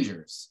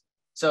strangers.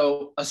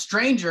 So a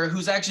stranger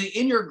who's actually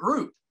in your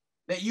group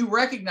that you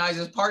recognize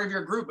as part of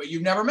your group, but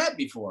you've never met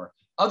before.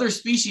 Other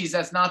species,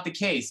 that's not the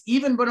case.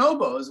 Even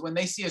bonobos, when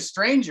they see a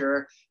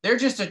stranger, they're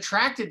just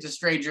attracted to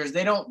strangers.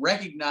 They don't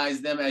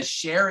recognize them as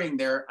sharing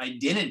their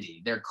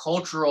identity, their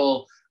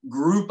cultural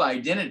group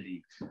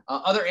identity.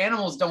 Other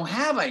animals don't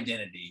have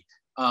identity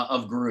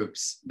of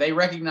groups. They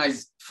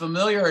recognize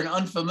familiar and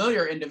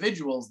unfamiliar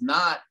individuals,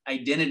 not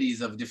identities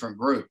of different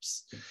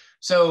groups.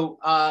 So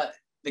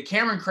the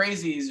Cameron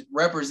Crazies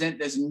represent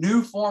this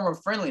new form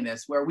of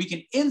friendliness where we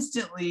can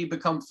instantly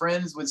become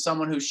friends with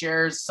someone who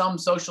shares some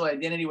social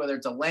identity, whether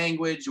it's a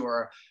language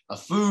or a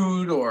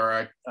food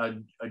or a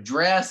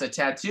dress, a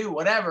tattoo,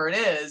 whatever it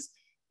is.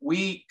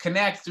 We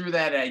connect through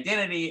that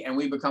identity and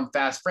we become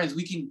fast friends.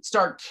 We can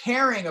start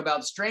caring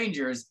about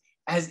strangers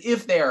as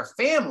if they are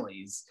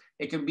families.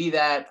 It can be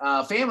that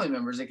family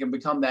members, it can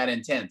become that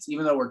intense,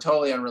 even though we're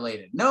totally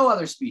unrelated. No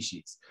other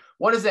species.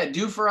 What does that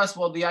do for us?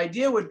 Well, the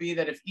idea would be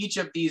that if each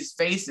of these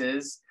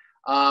faces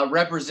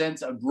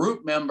represents a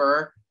group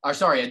member, or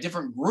sorry, a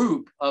different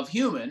group of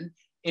human,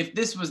 if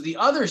this was the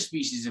other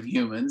species of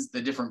humans,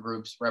 the different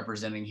groups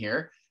representing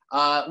here,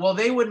 well,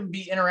 they wouldn't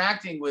be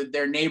interacting with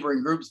their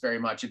neighboring groups very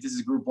much. If this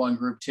is group 1,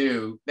 group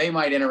 2, they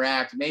might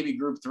interact, maybe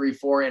group 3,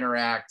 4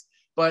 interact,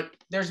 but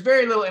there's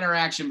very little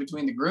interaction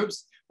between the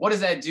groups. What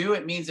does that do?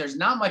 It means there's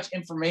not much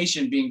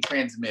information being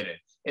transmitted.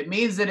 It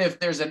means that if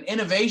there's an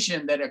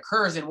innovation that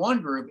occurs in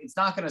one group, it's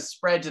not going to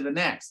spread to the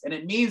next. And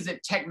it means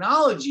that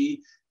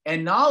technology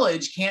and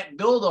knowledge can't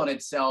build on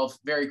itself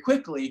very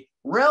quickly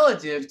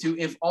relative to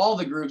if all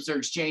the groups are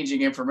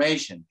exchanging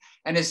information.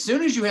 And as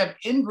soon as you have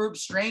in-group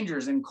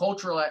strangers in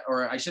cultural,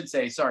 or I should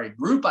say, sorry,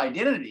 group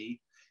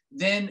identity,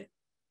 then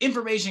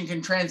information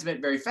can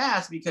transmit very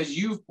fast because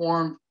you've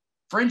formed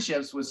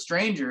friendships with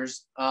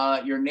strangers,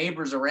 your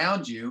neighbors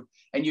around you,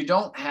 and you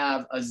don't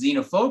have a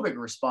xenophobic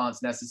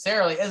response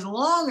necessarily. As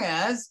long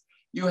as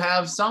you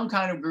have some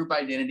kind of group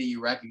identity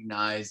you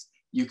recognize,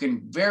 you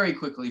can very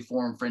quickly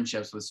form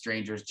friendships with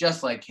strangers,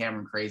 just like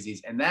Cameron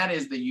Crazies. And that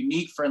is the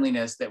unique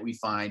friendliness that we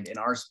find in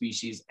our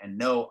species and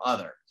no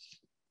other.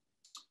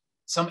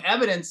 Some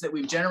evidence that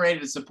we've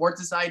generated to support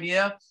this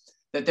idea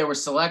that there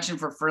was selection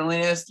for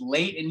friendliness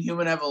late in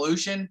human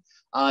evolution,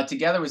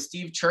 together with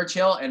Steve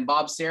Churchill and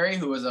Bob Seri,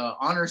 who was a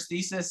honors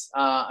thesis,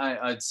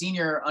 a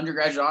senior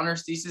undergraduate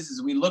honors thesis,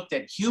 is we looked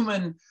at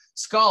human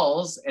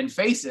skulls and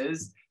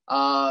faces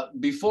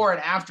before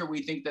and after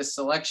we think this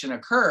selection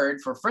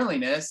occurred for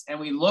friendliness. And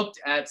we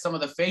looked at some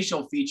of the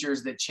facial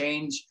features that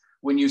change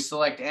when you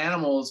select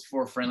animals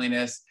for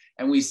friendliness.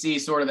 And we see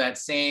sort of that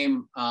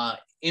same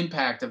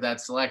impact of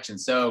that selection.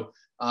 So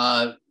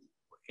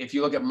if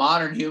you look at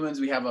modern humans,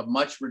 we have a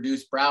much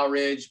reduced brow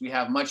ridge. We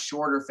have much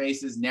shorter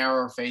faces,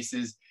 narrower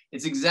faces.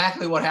 It's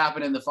exactly what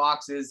happened in the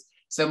foxes.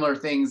 Similar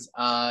things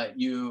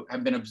you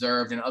have been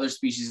observed in other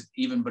species,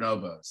 even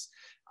bonobos.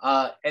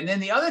 And then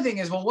the other thing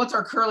is, well, what's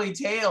our curly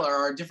tail or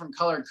our different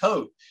colored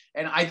coat?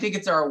 And I think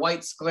it's our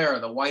white sclera,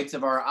 the whites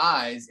of our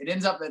eyes. It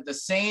ends up that the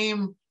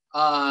same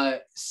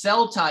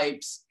cell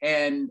types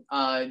and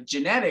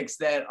genetics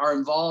that are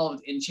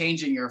involved in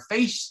changing your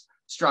face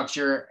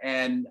structure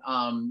and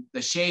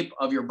the shape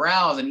of your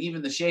brows and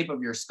even the shape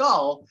of your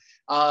skull,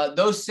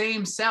 those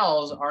same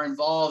cells are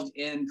involved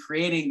in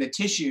creating the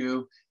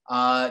tissue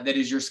that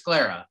is your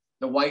sclera,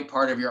 the white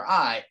part of your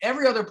eye.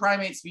 Every other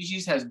primate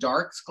species has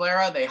dark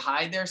sclera. They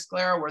hide their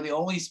sclera. We're the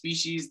only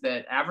species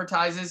that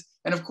advertises.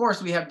 And of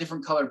course, we have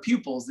different colored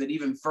pupils that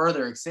even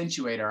further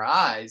accentuate our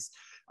eyes.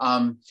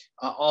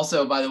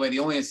 Also, by the way, the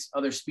only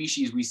other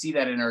species we see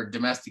that in are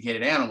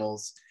domesticated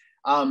animals.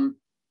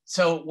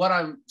 So what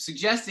I'm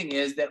suggesting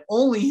is that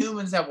only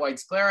humans have white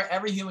sclera.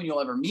 Every human you'll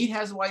ever meet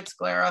has white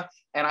sclera.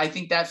 And I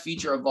think that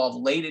feature evolved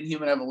late in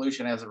human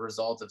evolution as a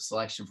result of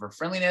selection for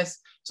friendliness.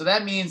 So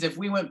that means if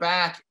we went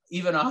back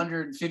even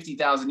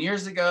 150,000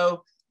 years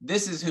ago,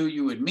 this is who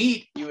you would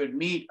meet. You would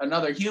meet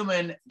another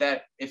human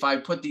that if I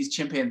put these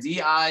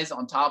chimpanzee eyes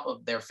on top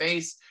of their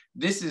face,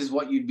 this is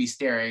what you'd be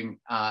staring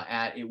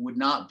at. It would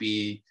not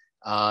be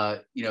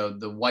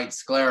the white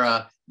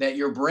sclera that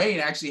your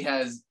brain actually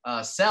has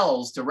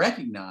cells to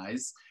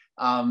recognize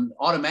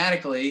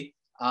automatically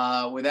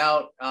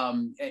without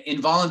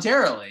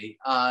involuntarily.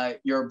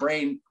 Your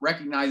brain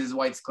recognizes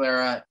white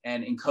sclera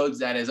and encodes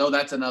that as, oh,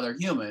 that's another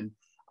human.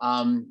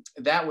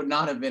 That would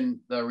not have been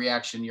the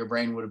reaction your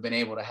brain would have been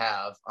able to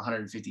have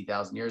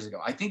 150,000 years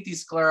ago. I think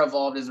these sclera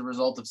evolved as a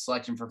result of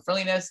selection for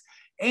friendliness.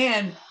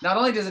 And not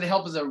only does it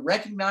help us to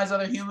recognize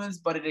other humans,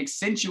 but it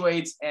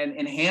accentuates and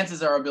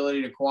enhances our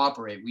ability to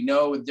cooperate. We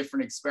know with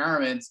different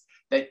experiments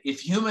that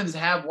if humans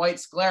have white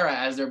sclera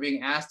as they're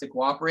being asked to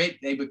cooperate,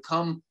 they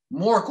become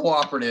more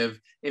cooperative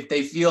if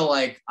they feel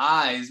like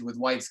eyes with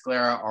white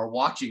sclera are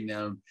watching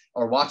them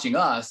or watching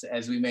us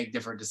as we make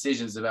different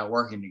decisions about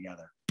working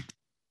together.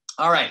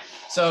 All right,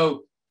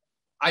 so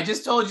I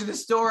just told you the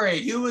story.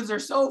 Humans are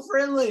so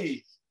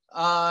friendly.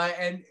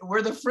 And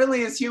we're the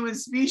friendliest human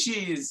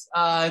species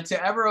to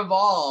ever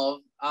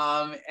evolve.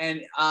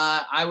 And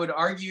I would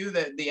argue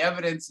that the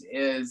evidence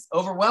is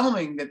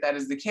overwhelming that that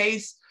is the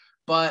case.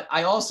 but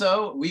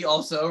we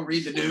also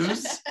read the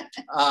news,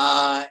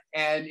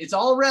 and it's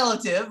all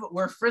relative.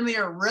 We're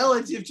friendlier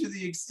relative to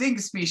the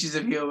extinct species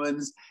of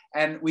humans.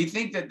 And we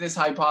think that this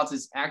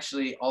hypothesis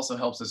actually also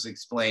helps us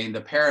explain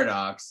the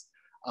paradox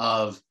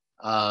of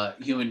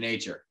human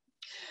nature.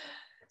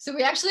 So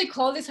we actually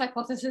call this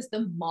hypothesis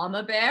the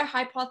mama bear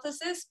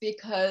hypothesis,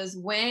 because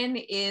when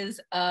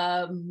is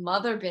a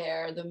mother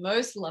bear the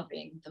most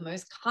loving, the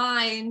most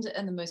kind,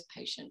 and the most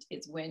patient?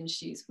 It's when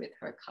she's with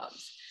her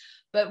cubs.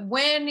 But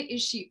when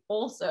is she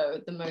also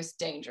the most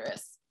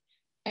dangerous?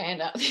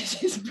 And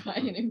this is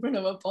Brian in front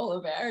of a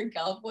polar bear in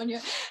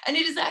California. And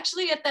it is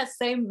actually at that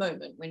same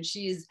moment when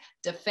she is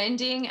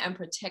defending and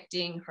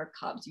protecting her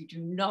cubs. You do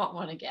not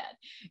want to get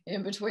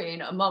in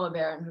between a mama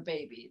bear and her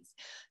babies.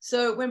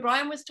 So when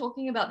Brian was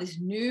talking about this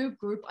new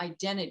group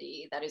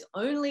identity that is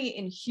only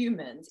in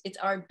humans, it's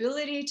our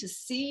ability to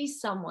see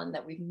someone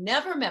that we've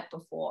never met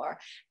before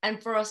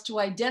and for us to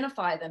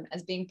identify them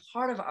as being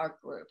part of our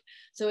group.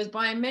 So as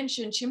Brian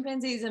mentioned,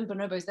 chimpanzees and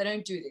bonobos, they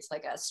don't do this.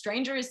 Like a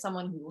stranger is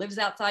someone who lives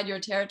outside your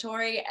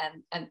territory,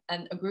 and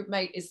a group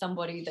mate is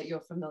somebody that you're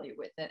familiar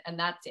with, and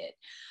that's it.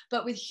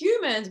 But with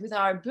humans, with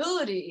our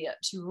ability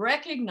to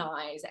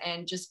recognize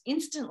and just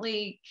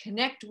instantly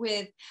connect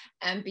with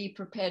and be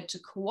prepared to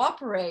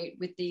cooperate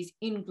with these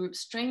in-group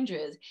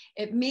strangers,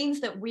 it means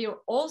that we are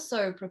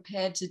also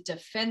prepared to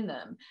defend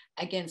them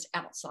against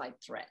outside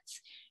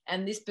threats.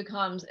 And this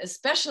becomes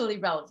especially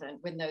relevant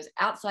when those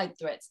outside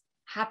threats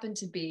happen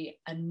to be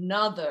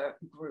another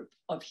group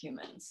of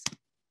humans.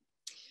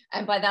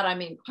 And by that, I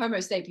mean Homo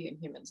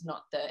sapien humans,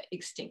 not the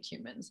extinct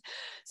humans.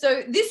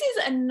 So this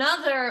is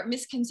another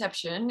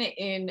misconception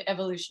in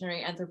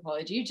evolutionary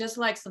anthropology, just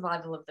like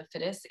survival of the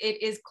fittest.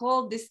 It is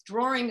called, this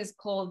drawing is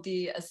called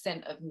the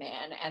ascent of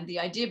man. And the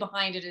idea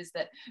behind it is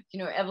that,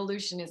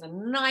 evolution is a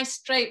nice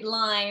straight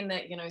line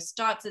that,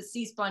 starts at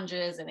sea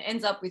sponges and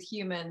ends up with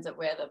humans at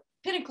where the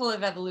pinnacle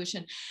of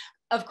evolution.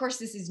 Of course,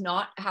 this is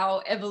not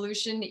how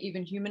evolution,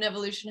 even human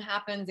evolution,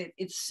 happens.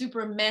 It's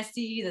super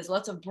messy. There's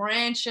lots of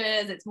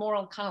branches. It's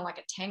more kind of like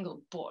a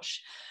tangled bush.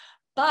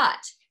 But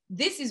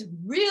this is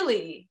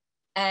really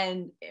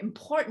an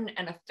important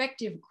and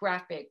effective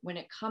graphic when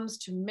it comes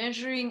to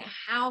measuring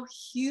how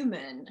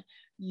human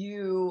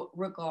you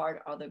regard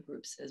other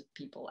groups as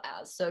people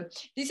as. So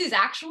this is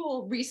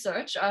actual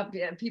research.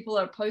 People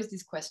are posed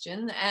this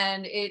question,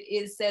 and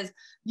it says,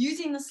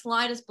 using the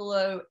sliders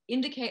below,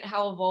 indicate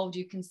how evolved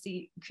you can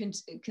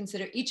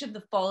consider each of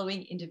the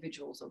following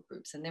individuals or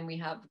groups. And then we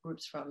have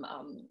groups from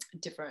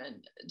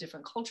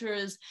different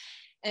cultures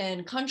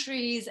and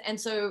countries. And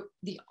so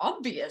the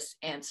obvious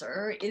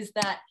answer is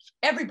that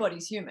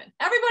everybody's human.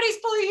 Everybody's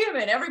fully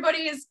human.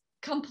 Everybody is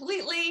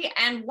completely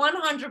and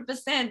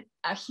 100%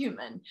 a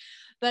human.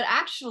 But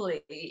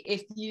actually,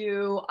 if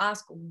you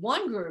ask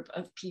one group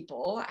of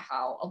people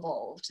how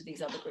evolved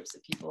these other groups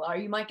of people are,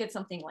 you might get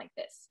something like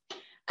this.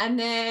 And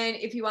then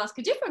if you ask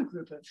a different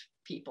group of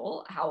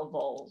people how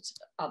evolved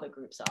other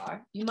groups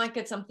are, you might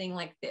get something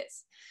like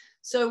this.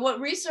 So what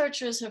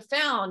researchers have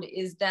found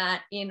is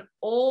that in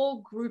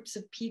all groups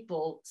of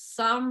people,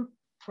 some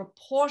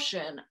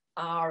proportion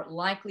are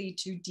likely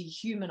to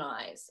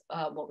dehumanize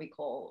what we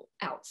call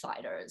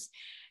outsiders.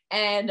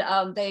 And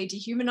they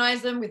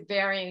dehumanize them with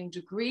varying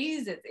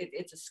degrees.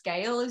 It's a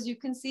scale, as you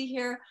can see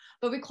here.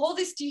 But we call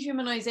this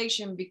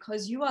dehumanization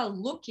because you are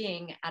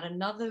looking at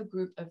another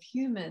group of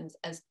humans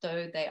as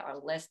though they are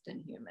less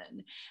than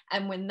human.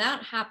 And when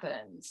that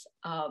happens,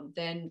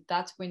 then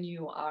that's when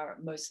you are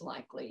most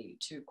likely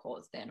to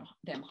cause them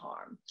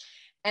harm.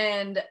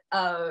 And,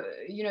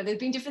 there's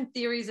been different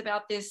theories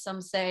about this.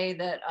 Some say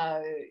that,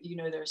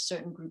 there are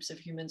certain groups of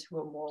humans who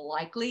are more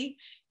likely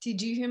to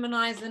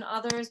dehumanize than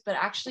others. But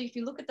actually, if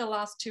you look at the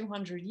last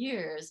 200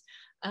 years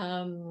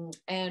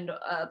and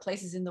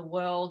places in the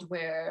world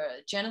where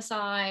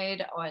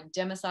genocide or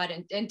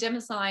democide, and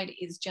democide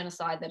is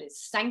genocide that is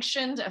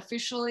sanctioned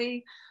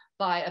officially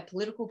by a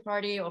political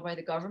party or by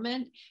the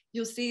government,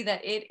 you'll see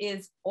that it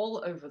is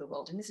all over the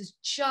world. And this is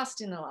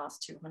just in the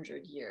last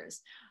 200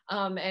 years.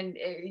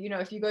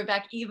 If you go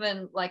back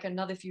even like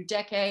another few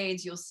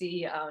decades, you'll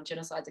see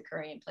genocides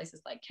occurring in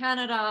places like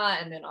Canada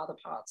and then other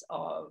parts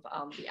of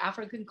the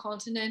African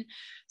continent.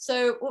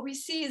 So what we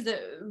see is that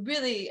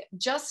really,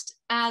 just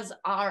as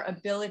our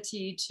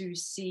ability to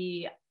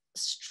see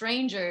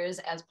strangers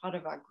as part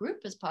of our group,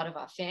 as part of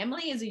our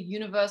family, is a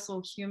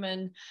universal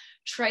human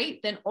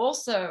trait, then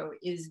also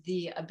is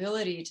the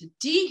ability to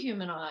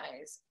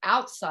dehumanize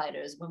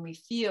outsiders when we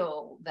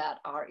feel that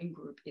our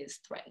in-group is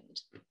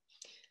threatened.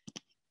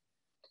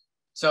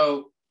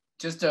 So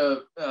just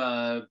to,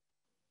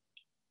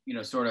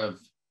 sort of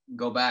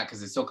go back,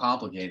 because it's so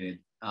complicated,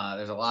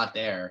 there's a lot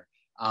there.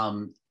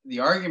 The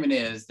argument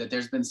is that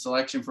there's been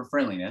selection for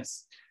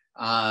friendliness,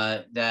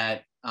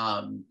 that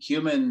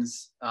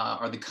humans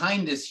are the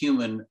kindest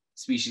human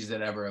species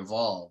that ever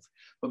evolved.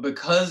 But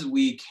because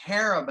we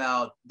care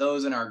about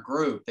those in our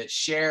group that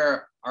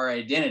share our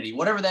identity,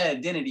 whatever that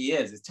identity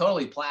is, it's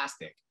totally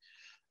plastic.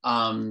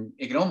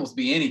 It can almost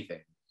be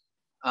anything.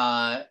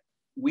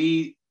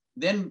 We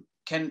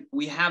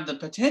have the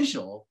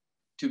potential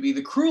to be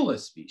the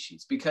cruelest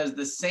species, because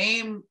the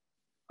same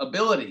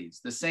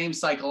abilities, the same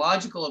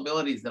psychological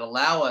abilities that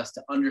allow us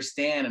to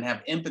understand and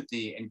have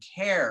empathy and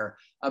care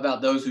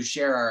about those who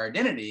share our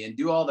identity and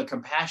do all the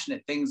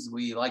compassionate things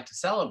we like to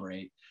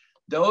celebrate,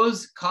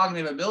 those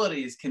cognitive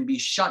abilities can be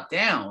shut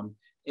down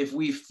if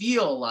we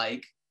feel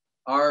like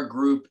our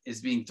group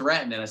is being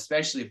threatened, and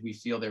especially if we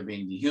feel they're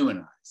being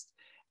dehumanized.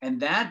 And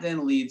that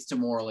then leads to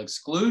moral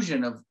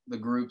exclusion of the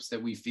groups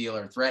that we feel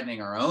are threatening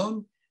our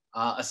own,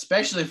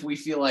 especially if we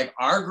feel like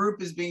our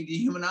group is being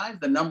dehumanized.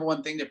 The number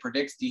one thing that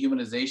predicts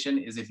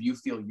dehumanization is if you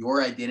feel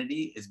your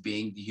identity is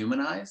being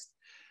dehumanized.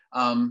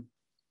 And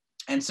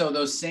so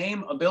those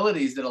same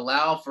abilities that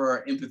allow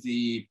for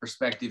empathy,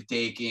 perspective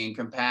taking,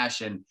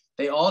 compassion,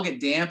 they all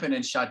get dampened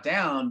and shut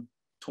down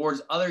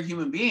towards other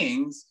human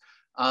beings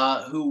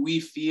who we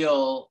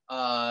feel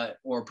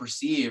or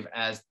perceive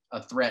as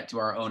a threat to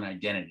our own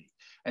identity.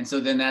 And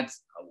so then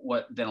that's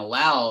what then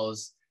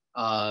allows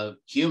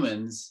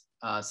humans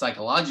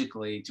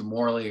psychologically to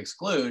morally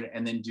exclude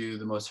and then do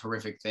the most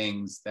horrific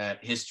things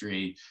that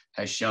history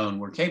has shown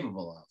we're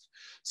capable of.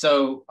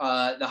 So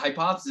the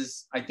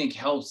hypothesis, I think,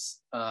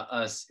 helps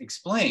us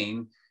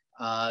explain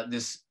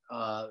this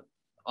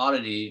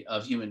oddity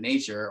of human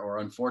nature, or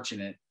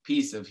unfortunate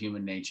piece of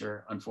human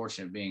nature,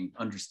 unfortunate being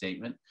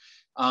understatement.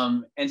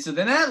 And so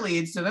then that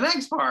leads to the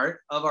next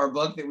part of our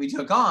book that we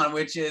took on,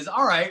 which is,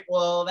 all right,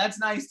 well, that's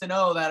nice to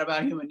know that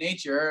about human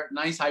nature,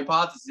 nice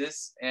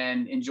hypothesis,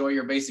 and enjoy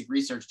your basic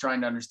research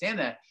trying to understand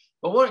that.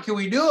 But what can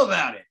we do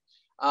about it?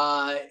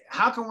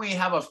 How can we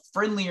have a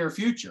friendlier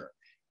future?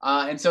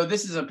 And so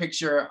this is a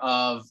picture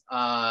of,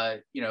 a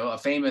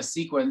famous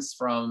sequence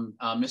from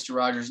Mr.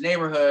 Rogers'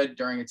 Neighborhood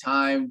during a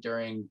time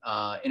during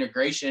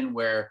integration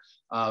where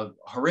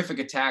horrific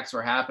attacks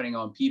were happening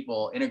on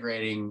people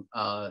integrating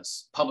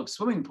public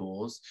swimming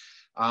pools.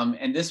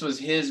 And this was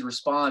his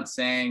response,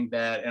 saying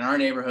that in our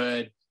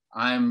neighborhood,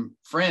 I'm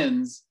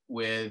friends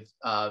with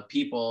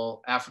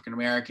people, African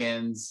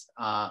Americans,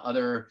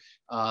 other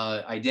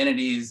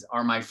identities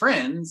are my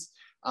friends.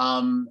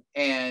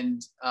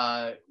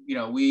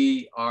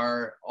 We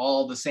are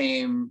all the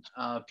same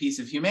piece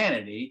of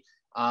humanity.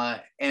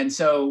 And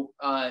so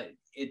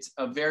it's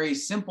a very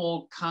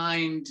simple,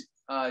 kind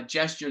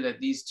gesture that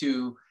these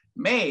two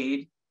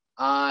made.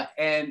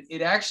 And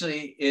it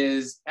actually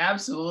is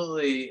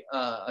absolutely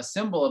a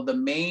symbol of the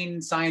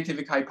main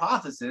scientific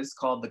hypothesis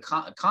called the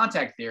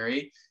contact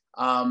theory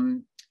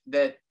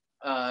that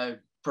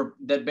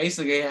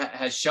basically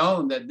has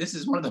shown that this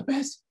is one of the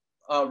best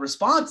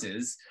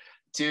responses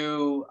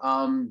to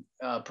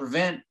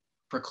prevent,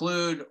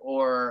 preclude,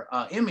 or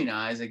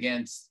immunize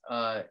against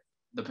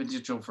the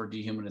potential for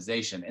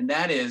dehumanization. And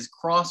that is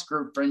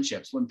cross-group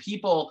friendships. When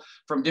people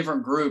from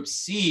different groups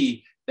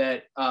see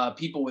that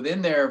people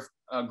within their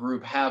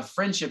group have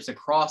friendships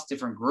across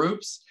different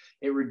groups,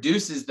 it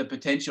reduces the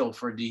potential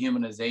for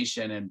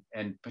dehumanization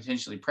and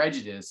potentially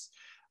prejudice.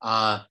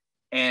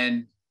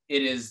 And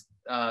it is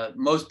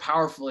most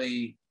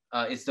powerfully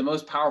it's the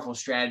most powerful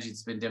strategy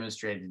that's been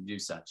demonstrated to do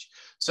such.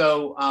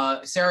 So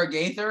Sarah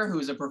Gaither, who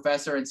is a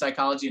professor in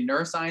psychology and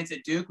neuroscience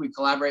at Duke, we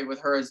collaborate with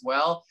her as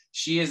well.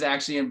 She is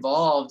actually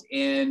involved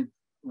in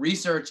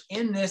research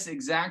in this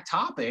exact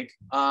topic.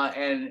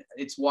 And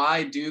it's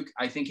why Duke,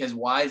 I think, has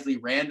wisely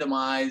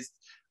randomized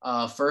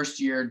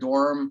first-year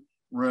dorm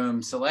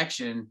room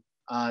selection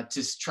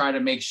to try to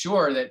make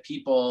sure that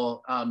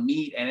people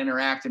meet and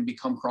interact and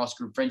become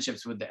cross-group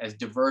friendships with as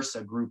diverse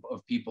a group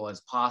of people as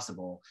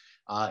possible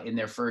in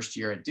their first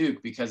year at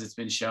Duke, because it's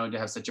been shown to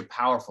have such a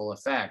powerful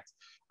effect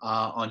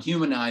on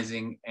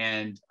humanizing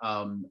and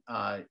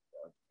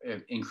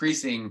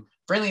increasing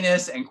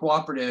friendliness and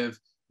cooperative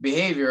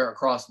behavior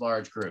across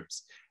large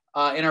groups.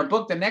 In our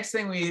book, the next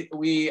thing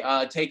we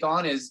take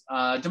on is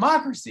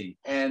democracy.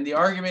 And the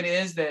argument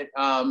is that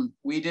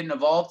we didn't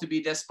evolve to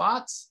be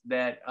despots,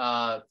 that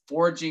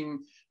foraging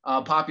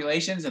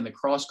populations and the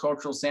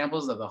cross-cultural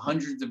samples of the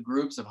hundreds of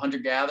groups of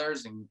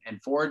hunter-gatherers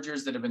and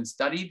foragers that have been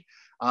studied,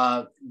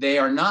 they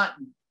are not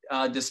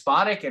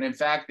despotic. And in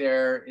fact,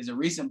 there is a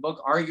recent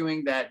book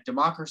arguing that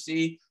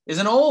democracy is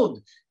an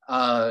old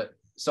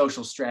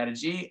social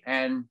strategy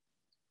and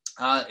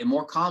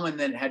more common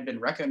than had been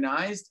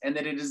recognized, and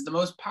that it is the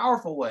most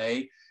powerful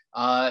way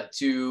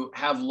to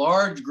have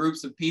large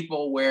groups of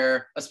people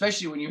where,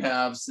 especially when you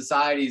have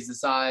societies the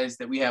size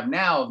that we have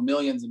now of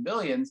millions and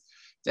billions,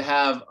 to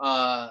have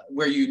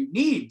where you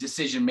need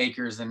decision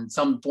makers and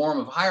some form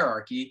of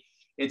hierarchy.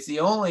 It's the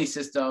only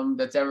system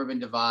that's ever been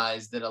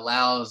devised that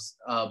allows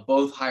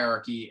both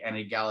hierarchy and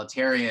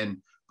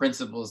egalitarian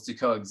principles to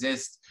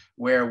coexist,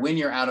 where when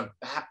you're out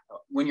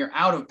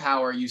of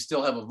power, you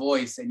still have a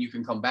voice and you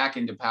can come back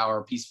into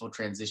power, peaceful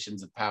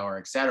transitions of power,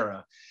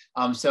 etc.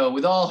 So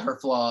with all her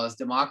flaws,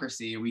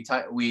 democracy, we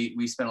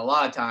spent a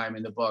lot of time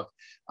in the book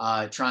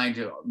trying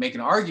to make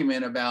an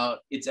argument about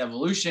its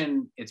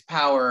evolution, its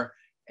power,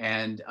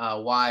 and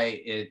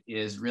why it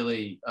is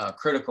really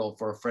critical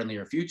for a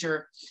friendlier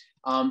future.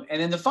 And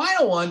then the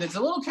final one that's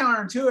a little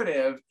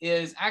counterintuitive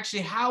is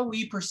actually how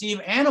we perceive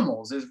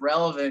animals is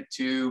relevant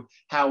to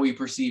how we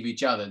perceive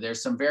each other.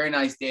 There's some very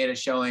nice data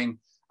showing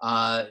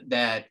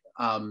that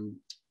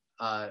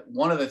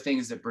one of the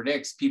things that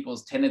predicts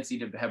people's tendency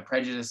to have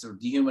prejudice or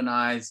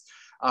dehumanize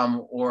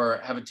or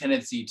have a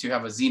tendency to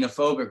have a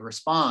xenophobic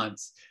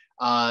response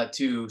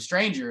to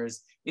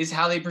strangers is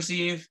how they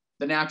perceive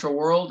the natural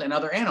world and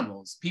other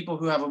animals. People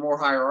who have a more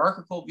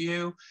hierarchical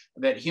view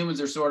that humans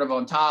are sort of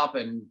on top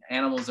and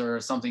animals are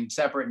something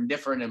separate and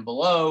different and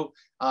below,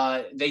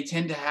 they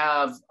tend to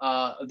have,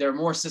 they're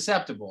more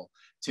susceptible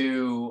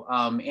to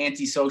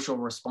antisocial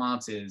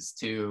responses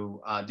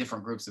to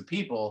different groups of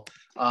people.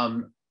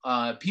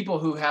 People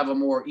who have a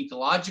more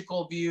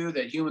ecological view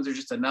that humans are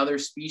just another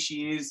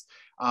species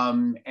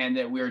and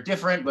that we're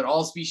different, but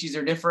all species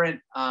are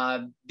different.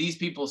 These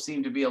people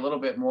seem to be a little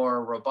bit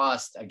more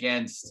robust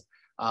against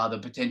the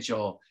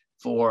potential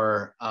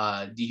for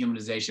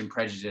dehumanization,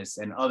 prejudice,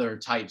 and other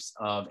types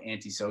of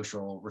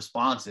antisocial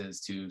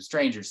responses to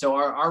strangers. So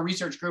our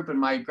research group and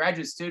my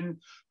graduate student,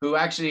 who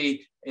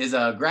actually is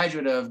a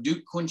graduate of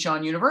Duke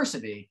Kunshan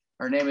University,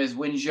 her name is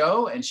Wen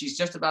Zhou, and she's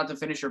just about to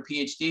finish her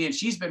PhD, and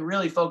she's been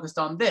really focused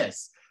on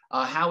this,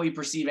 how we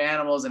perceive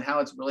animals and how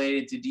it's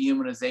related to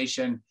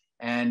dehumanization.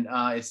 And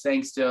it's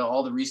thanks to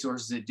all the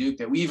resources at Duke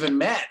that we even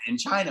met in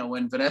China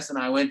when Vanessa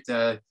and I went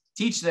to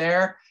teach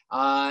there,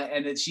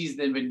 and that she's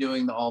then been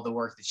doing all the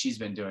work that she's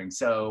been doing.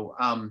 So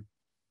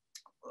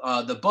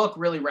the book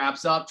really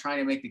wraps up trying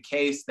to make the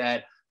case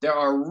that there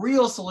are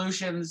real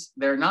solutions.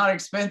 They're not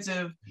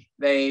expensive.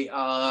 They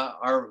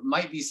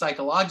might be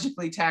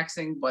psychologically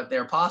taxing, but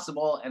they're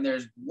possible. And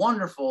there's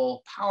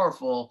wonderful,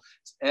 powerful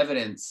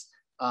evidence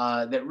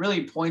that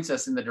really points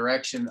us in the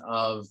direction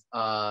of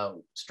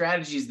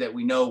strategies that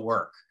we know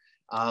work.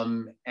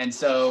 And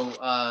so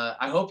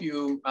I hope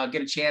you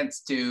get a chance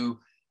to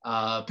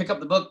pick up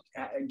the book,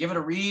 give it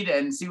a read,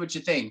 and see what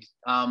you think.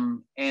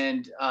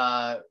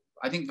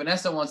 I think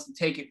Vanessa wants to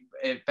take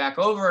it back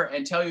over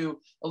and tell you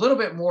a little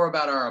bit more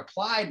about our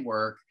applied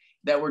work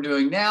that we're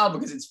doing now,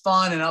 because it's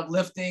fun and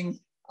uplifting.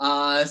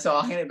 So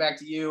I'll hand it back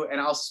to you,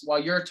 and while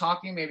you're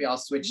talking, maybe I'll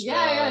switch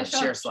sure,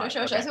 share slide.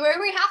 Sure. Okay. So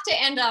we have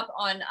to end up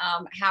on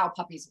how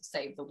puppies will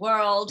save the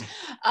world.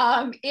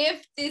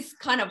 If this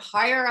kind of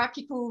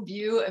hierarchical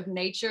view of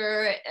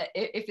nature,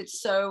 if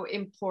it's so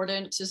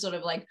important to sort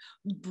of like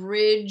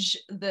bridge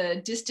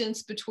the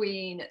distance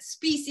between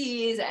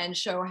species and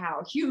show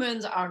how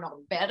humans are not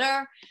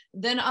better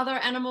than other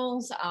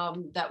animals,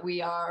 that we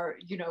are,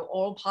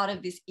 all part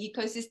of this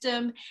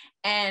ecosystem,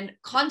 and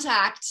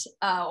contact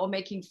or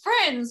making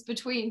friends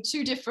between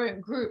two different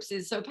groups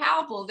is so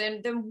powerful,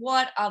 then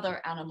what other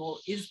animal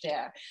is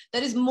there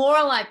that is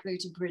more likely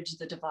to bridge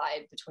the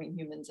divide between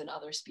humans and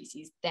other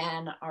species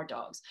than our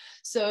dogs?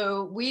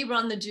 So we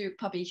run the Duke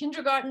Puppy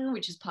Kindergarten,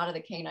 which is part of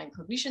the Canine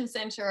Cognition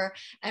Center,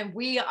 and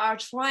we are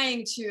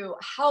trying to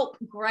help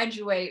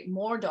graduate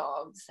more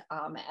dogs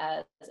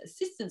as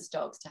assistance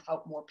dogs to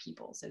help more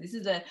people. So this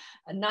is a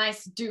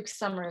nice Duke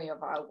summary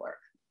of our work.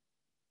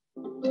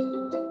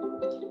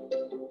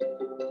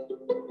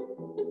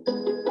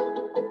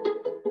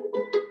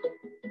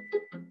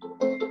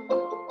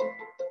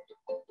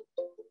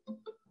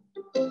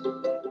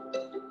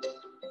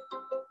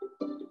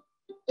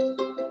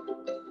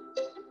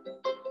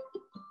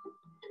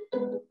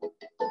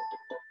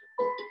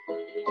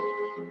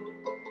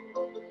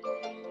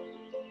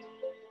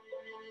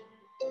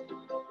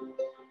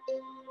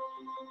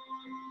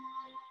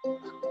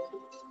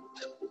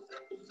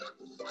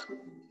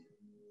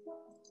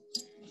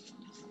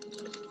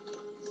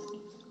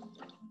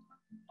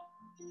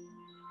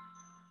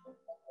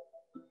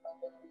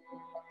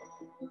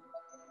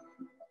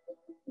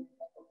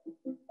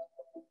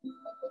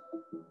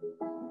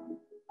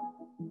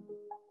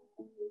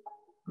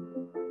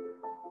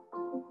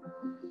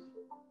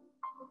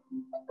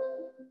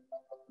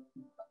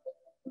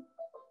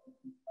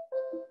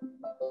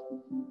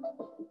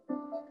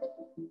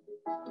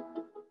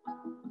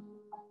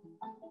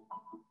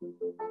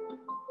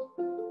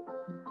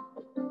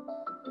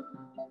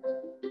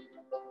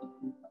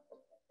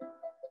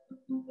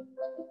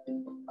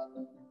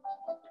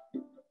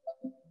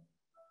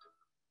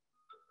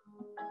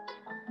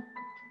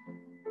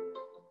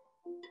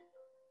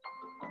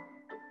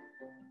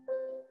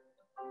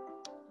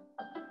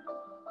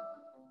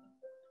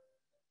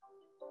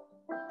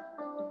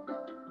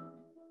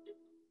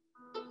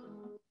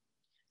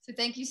 So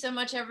thank you so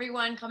much,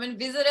 everyone. Come and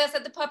visit us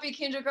at the Puppy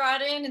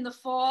Kindergarten in the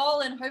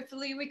fall, and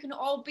hopefully we can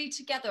all be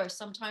together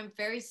sometime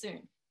very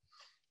soon.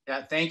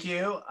 Yeah, thank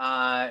you.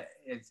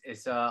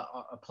 It's a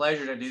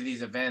pleasure to do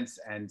these events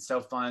and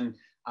so fun.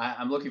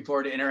 I'm looking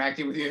forward to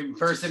interacting with you in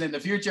person in the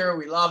future.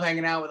 We love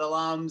hanging out with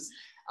alums.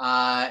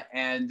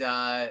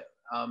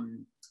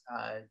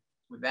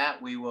 With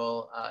that, we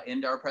will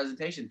end our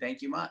presentation.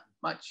 Thank you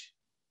much.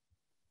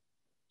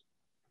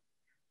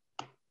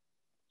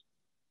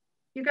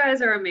 You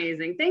guys are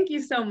amazing. Thank you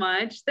so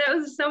much. That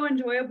was so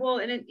enjoyable.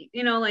 And it,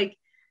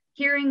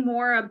 hearing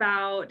more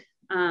about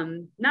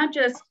not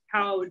just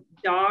how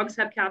dogs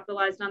have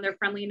capitalized on their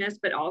friendliness,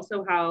 but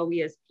also how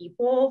we as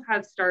people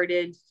have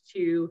started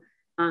to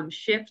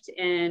shift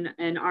in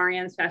our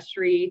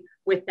ancestry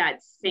with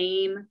that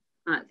same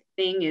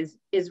thing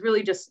is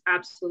really just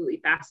absolutely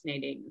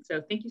fascinating.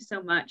 So thank you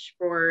so much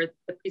for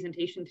the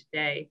presentation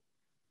today.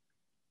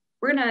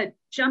 We're going to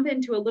jump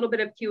into a little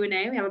bit of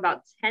Q&A. We have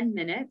about 10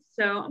 minutes.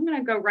 So I'm going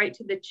to go right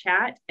to the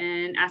chat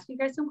and ask you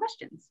guys some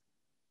questions.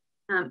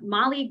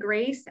 Molly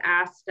Grace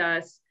asked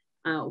us,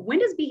 when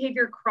does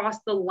behavior cross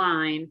the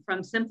line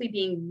from simply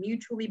being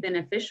mutually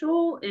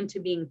beneficial into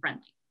being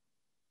friendly?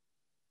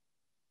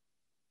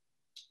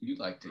 You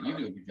do a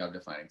good job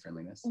defining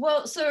friendliness.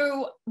 Well,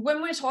 so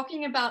when we're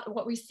talking about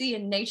what we see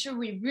in nature,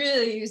 we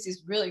really use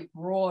this really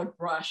broad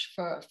brush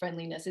for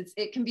friendliness.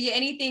 It can be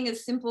anything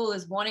as simple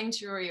as wanting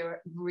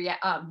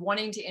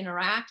to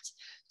interact,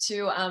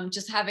 to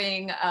just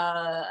having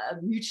a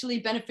mutually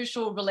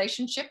beneficial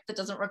relationship that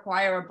doesn't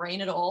require a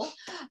brain at all,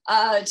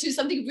 to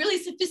something really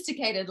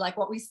sophisticated like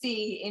what we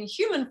see in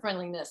human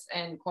friendliness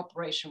and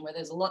cooperation, where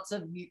there's lots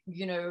of,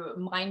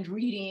 mind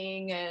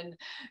reading and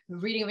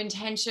reading of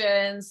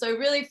intentions. So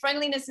really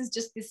friendliness is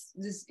just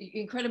this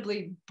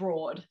incredibly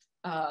broad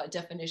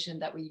definition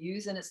that we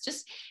use. And it's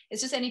just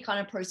any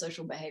kind of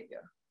pro-social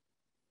behavior.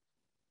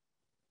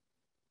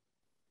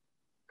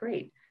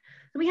 Great.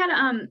 So we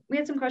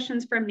had some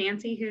questions from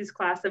Nancy, who's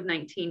class of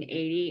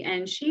 1980,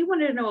 and she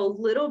wanted to know a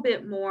little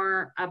bit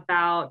more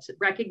about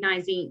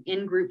recognizing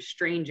in-group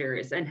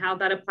strangers and how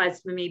that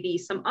applies to maybe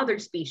some other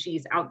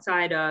species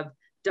outside of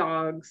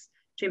dogs,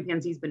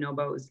 chimpanzees,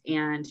 bonobos,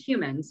 and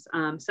humans,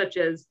 such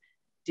as,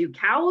 do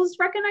cows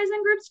recognize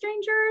in-group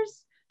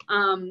strangers?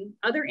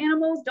 Other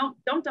animals, don't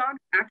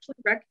dogs actually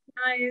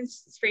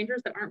recognize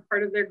strangers that aren't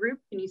part of their group?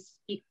 Can you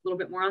speak a little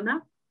bit more on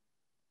that?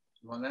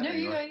 No,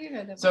 you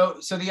go.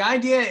 So the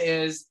idea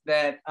is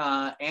that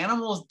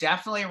animals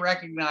definitely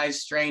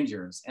recognize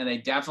strangers, and they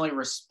definitely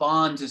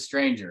respond to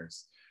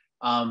strangers.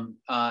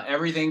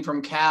 Everything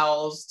from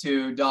cows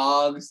to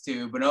dogs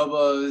to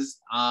bonobos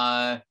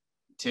I'm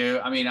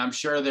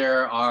sure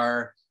there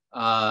are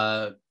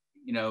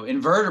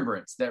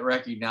invertebrates that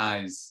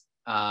recognize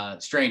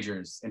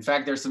strangers. In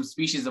fact, there's some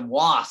species of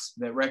wasp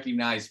that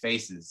recognize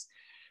faces.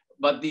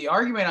 But the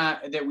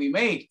argument that we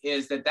make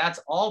is that that's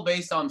all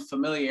based on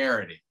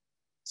familiarity.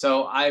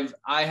 So I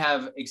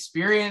have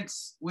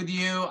experience with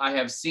you, I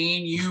have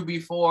seen you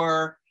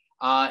before,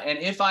 and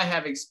if I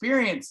have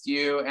experienced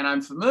you and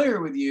I'm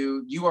familiar with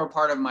you, you are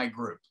part of my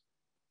group.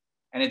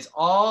 And it's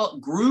all,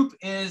 group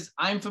is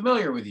I'm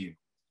familiar with you.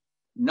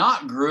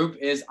 Not group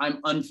is I'm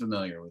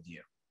unfamiliar with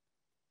you.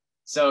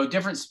 So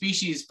different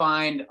species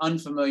find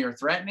unfamiliar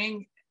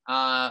threatening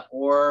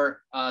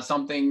or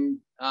something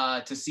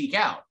to seek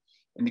out.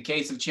 In the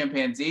case of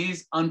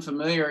chimpanzees,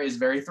 unfamiliar is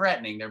very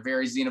threatening. They're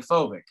very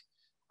xenophobic.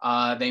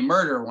 They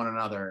murder one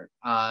another.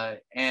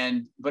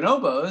 And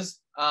bonobos,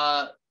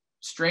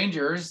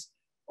 strangers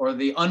or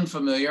the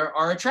unfamiliar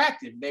are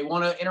attractive. They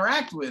want to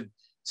interact with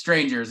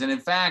strangers. And in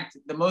fact,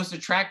 the most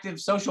attractive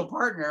social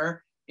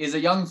partner is a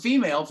young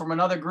female from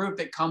another group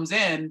that comes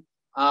in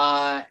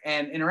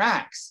and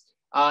interacts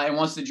and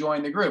wants to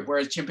join the group,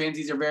 whereas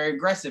chimpanzees are very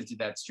aggressive to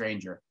that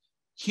stranger.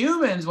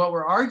 Humans, what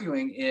we're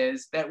arguing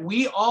is that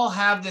we all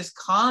have this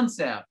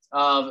concept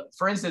of,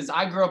 for instance,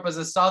 I grew up as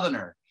a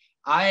Southerner.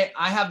 I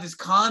have this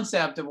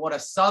concept of what a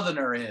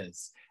Southerner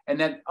is. And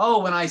that,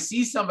 when I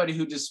see somebody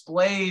who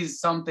displays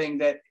something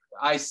that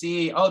I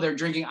see, they're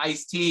drinking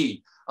iced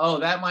tea.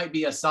 That might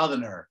be a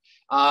Southerner.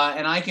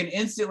 And I can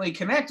instantly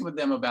connect with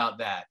them about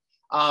that.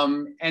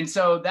 And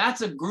so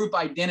that's a group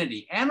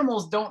identity.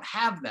 Animals don't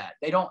have that.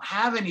 They don't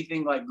have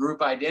anything like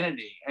group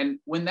identity. And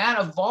when that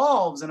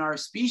evolves in our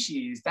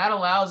species, that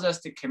allows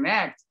us to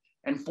connect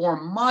and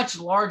form much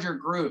larger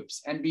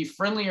groups and be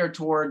friendlier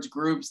towards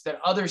groups that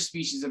other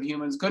species of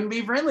humans couldn't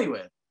be friendly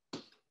with.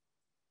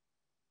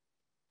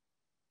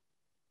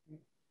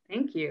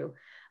 Thank you.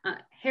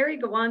 Harry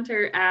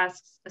Gawanter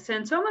asks,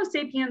 since Homo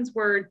sapiens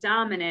were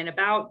dominant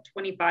about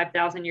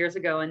 25,000 years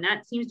ago, and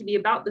that seems to be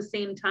about the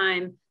same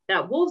time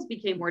that wolves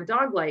became more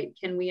dog-like,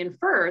 can we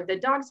infer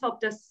that dogs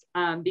helped us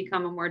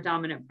become a more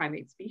dominant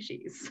primate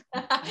species?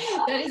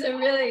 That's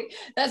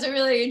a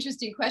really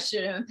interesting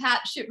question. And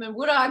Pat Shipman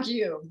would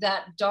argue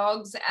that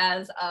dogs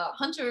as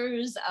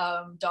hunters,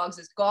 dogs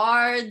as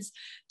guards,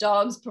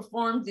 dogs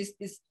performed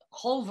this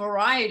whole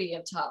variety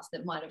of tasks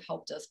that might have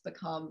helped us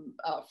become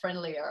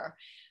friendlier.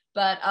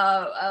 But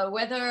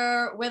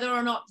whether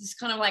or not this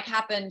kind of like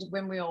happened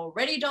when we were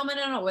already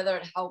dominant, or whether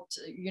it helped,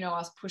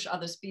 us push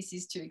other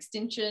species to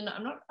extinction,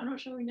 I'm not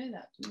sure we know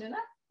that. Do you know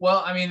that?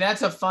 Well, I mean,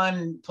 that's a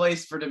fun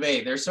place for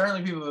debate. There's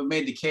certainly people who have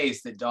made the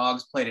case that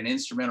dogs played an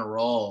instrumental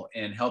role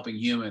in helping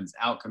humans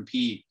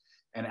outcompete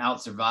and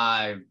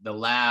outsurvive the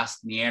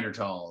last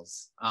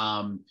Neanderthals.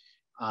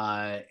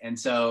 And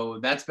so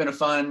that's been a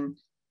fun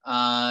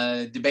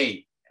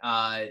debate.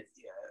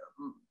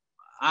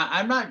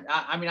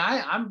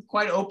 I'm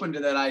quite open to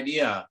that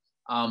idea,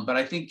 but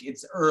I think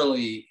it's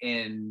early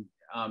in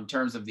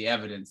terms of the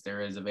evidence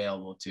there is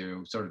available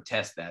to sort of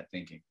test that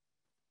thinking.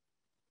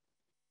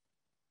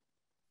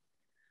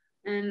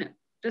 And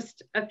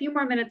just a few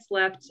more minutes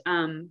left,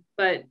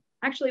 but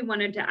actually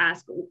wanted to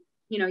ask,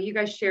 you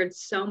guys shared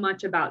so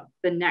much about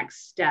the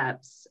next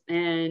steps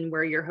and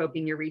where you're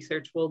hoping your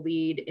research will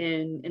lead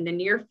in the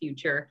near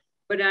future.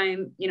 But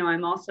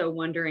I'm also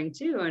wondering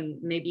too,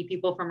 and maybe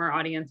people from our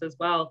audience as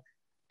well,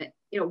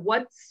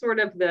 what's sort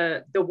of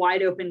the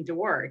wide open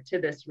door to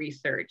this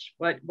research?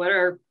 What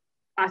are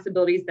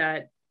possibilities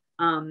that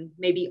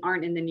maybe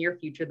aren't in the near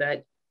future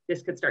that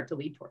this could start to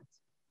lead towards?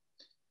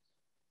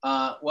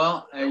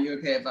 Well, are you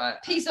okay if I...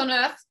 Peace on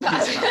earth.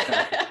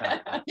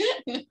 I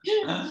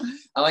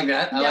like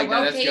that. I like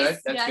that. That's good.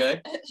 That's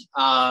good.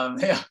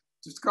 Yeah,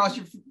 just cross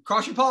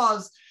your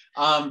paws.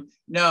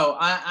 No,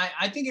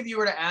 I think if you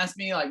were to ask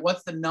me, like,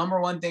 what's the number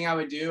one thing I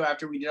would do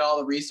after we did all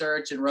the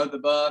research and wrote the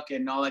book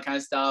and all that kind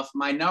of stuff,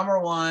 my number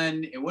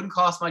one, it wouldn't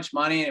cost much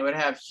money and it would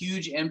have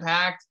huge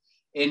impact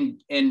in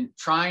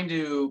trying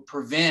to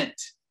prevent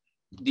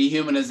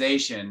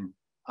dehumanization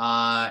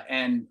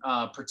and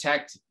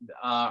protect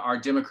our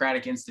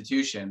democratic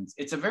institutions.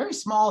 It's a very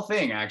small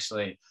thing,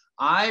 actually.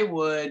 I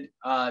would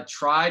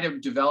try to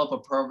develop a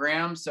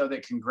program so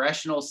that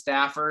congressional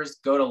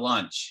staffers go to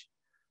lunch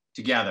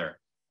together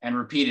and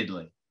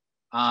repeatedly.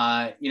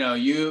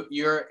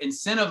 You're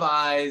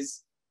incentivize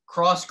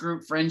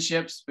cross-group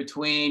friendships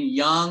between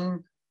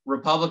young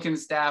Republican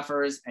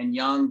staffers and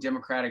young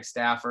Democratic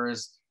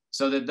staffers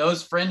so that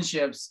those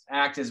friendships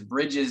act as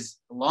bridges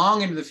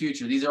long into the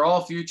future. These are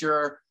all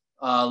future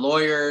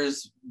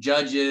lawyers,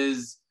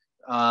 judges,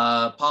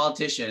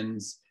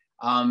 politicians,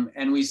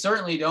 and we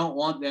certainly don't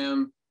want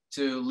them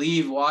to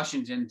leave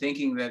Washington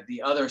thinking that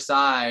the other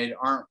side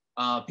aren't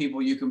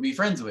people you can be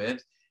friends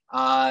with.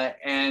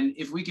 And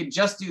if we could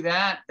just do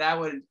that, that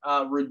would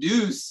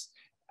reduce,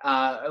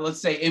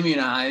 let's say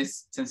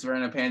immunize, since we're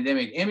in a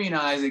pandemic,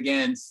 immunize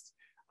against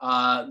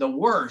the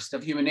worst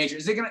of human nature.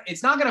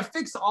 It's not gonna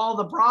fix all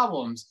the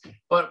problems,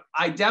 but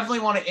I definitely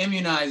want to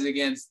immunize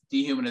against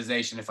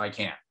dehumanization if I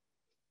can.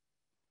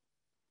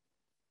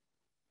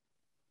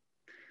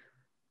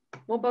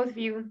 Well, both of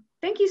you,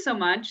 thank you so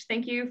much.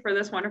 Thank you for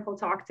this wonderful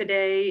talk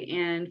today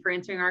and for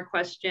answering our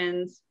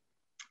questions.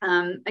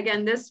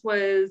 Again, this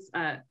was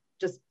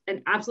just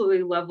an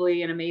absolutely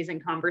lovely and amazing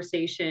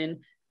conversation.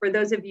 For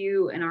those of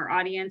you in our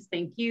audience,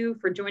 thank you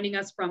for joining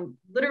us from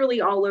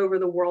literally all over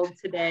the world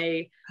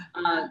today.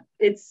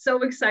 It's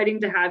so exciting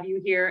to have you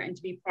here and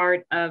to be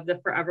part of the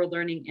Forever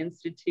Learning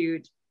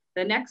Institute.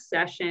 The next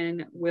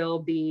session will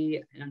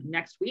be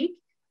next week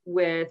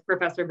with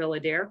Professor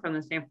Villadere from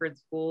the Stanford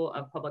School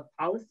of Public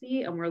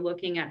Policy, and we're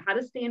looking at how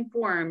to stay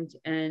informed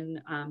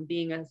and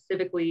being a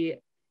civically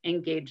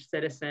engaged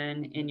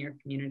citizen in your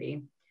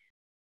community.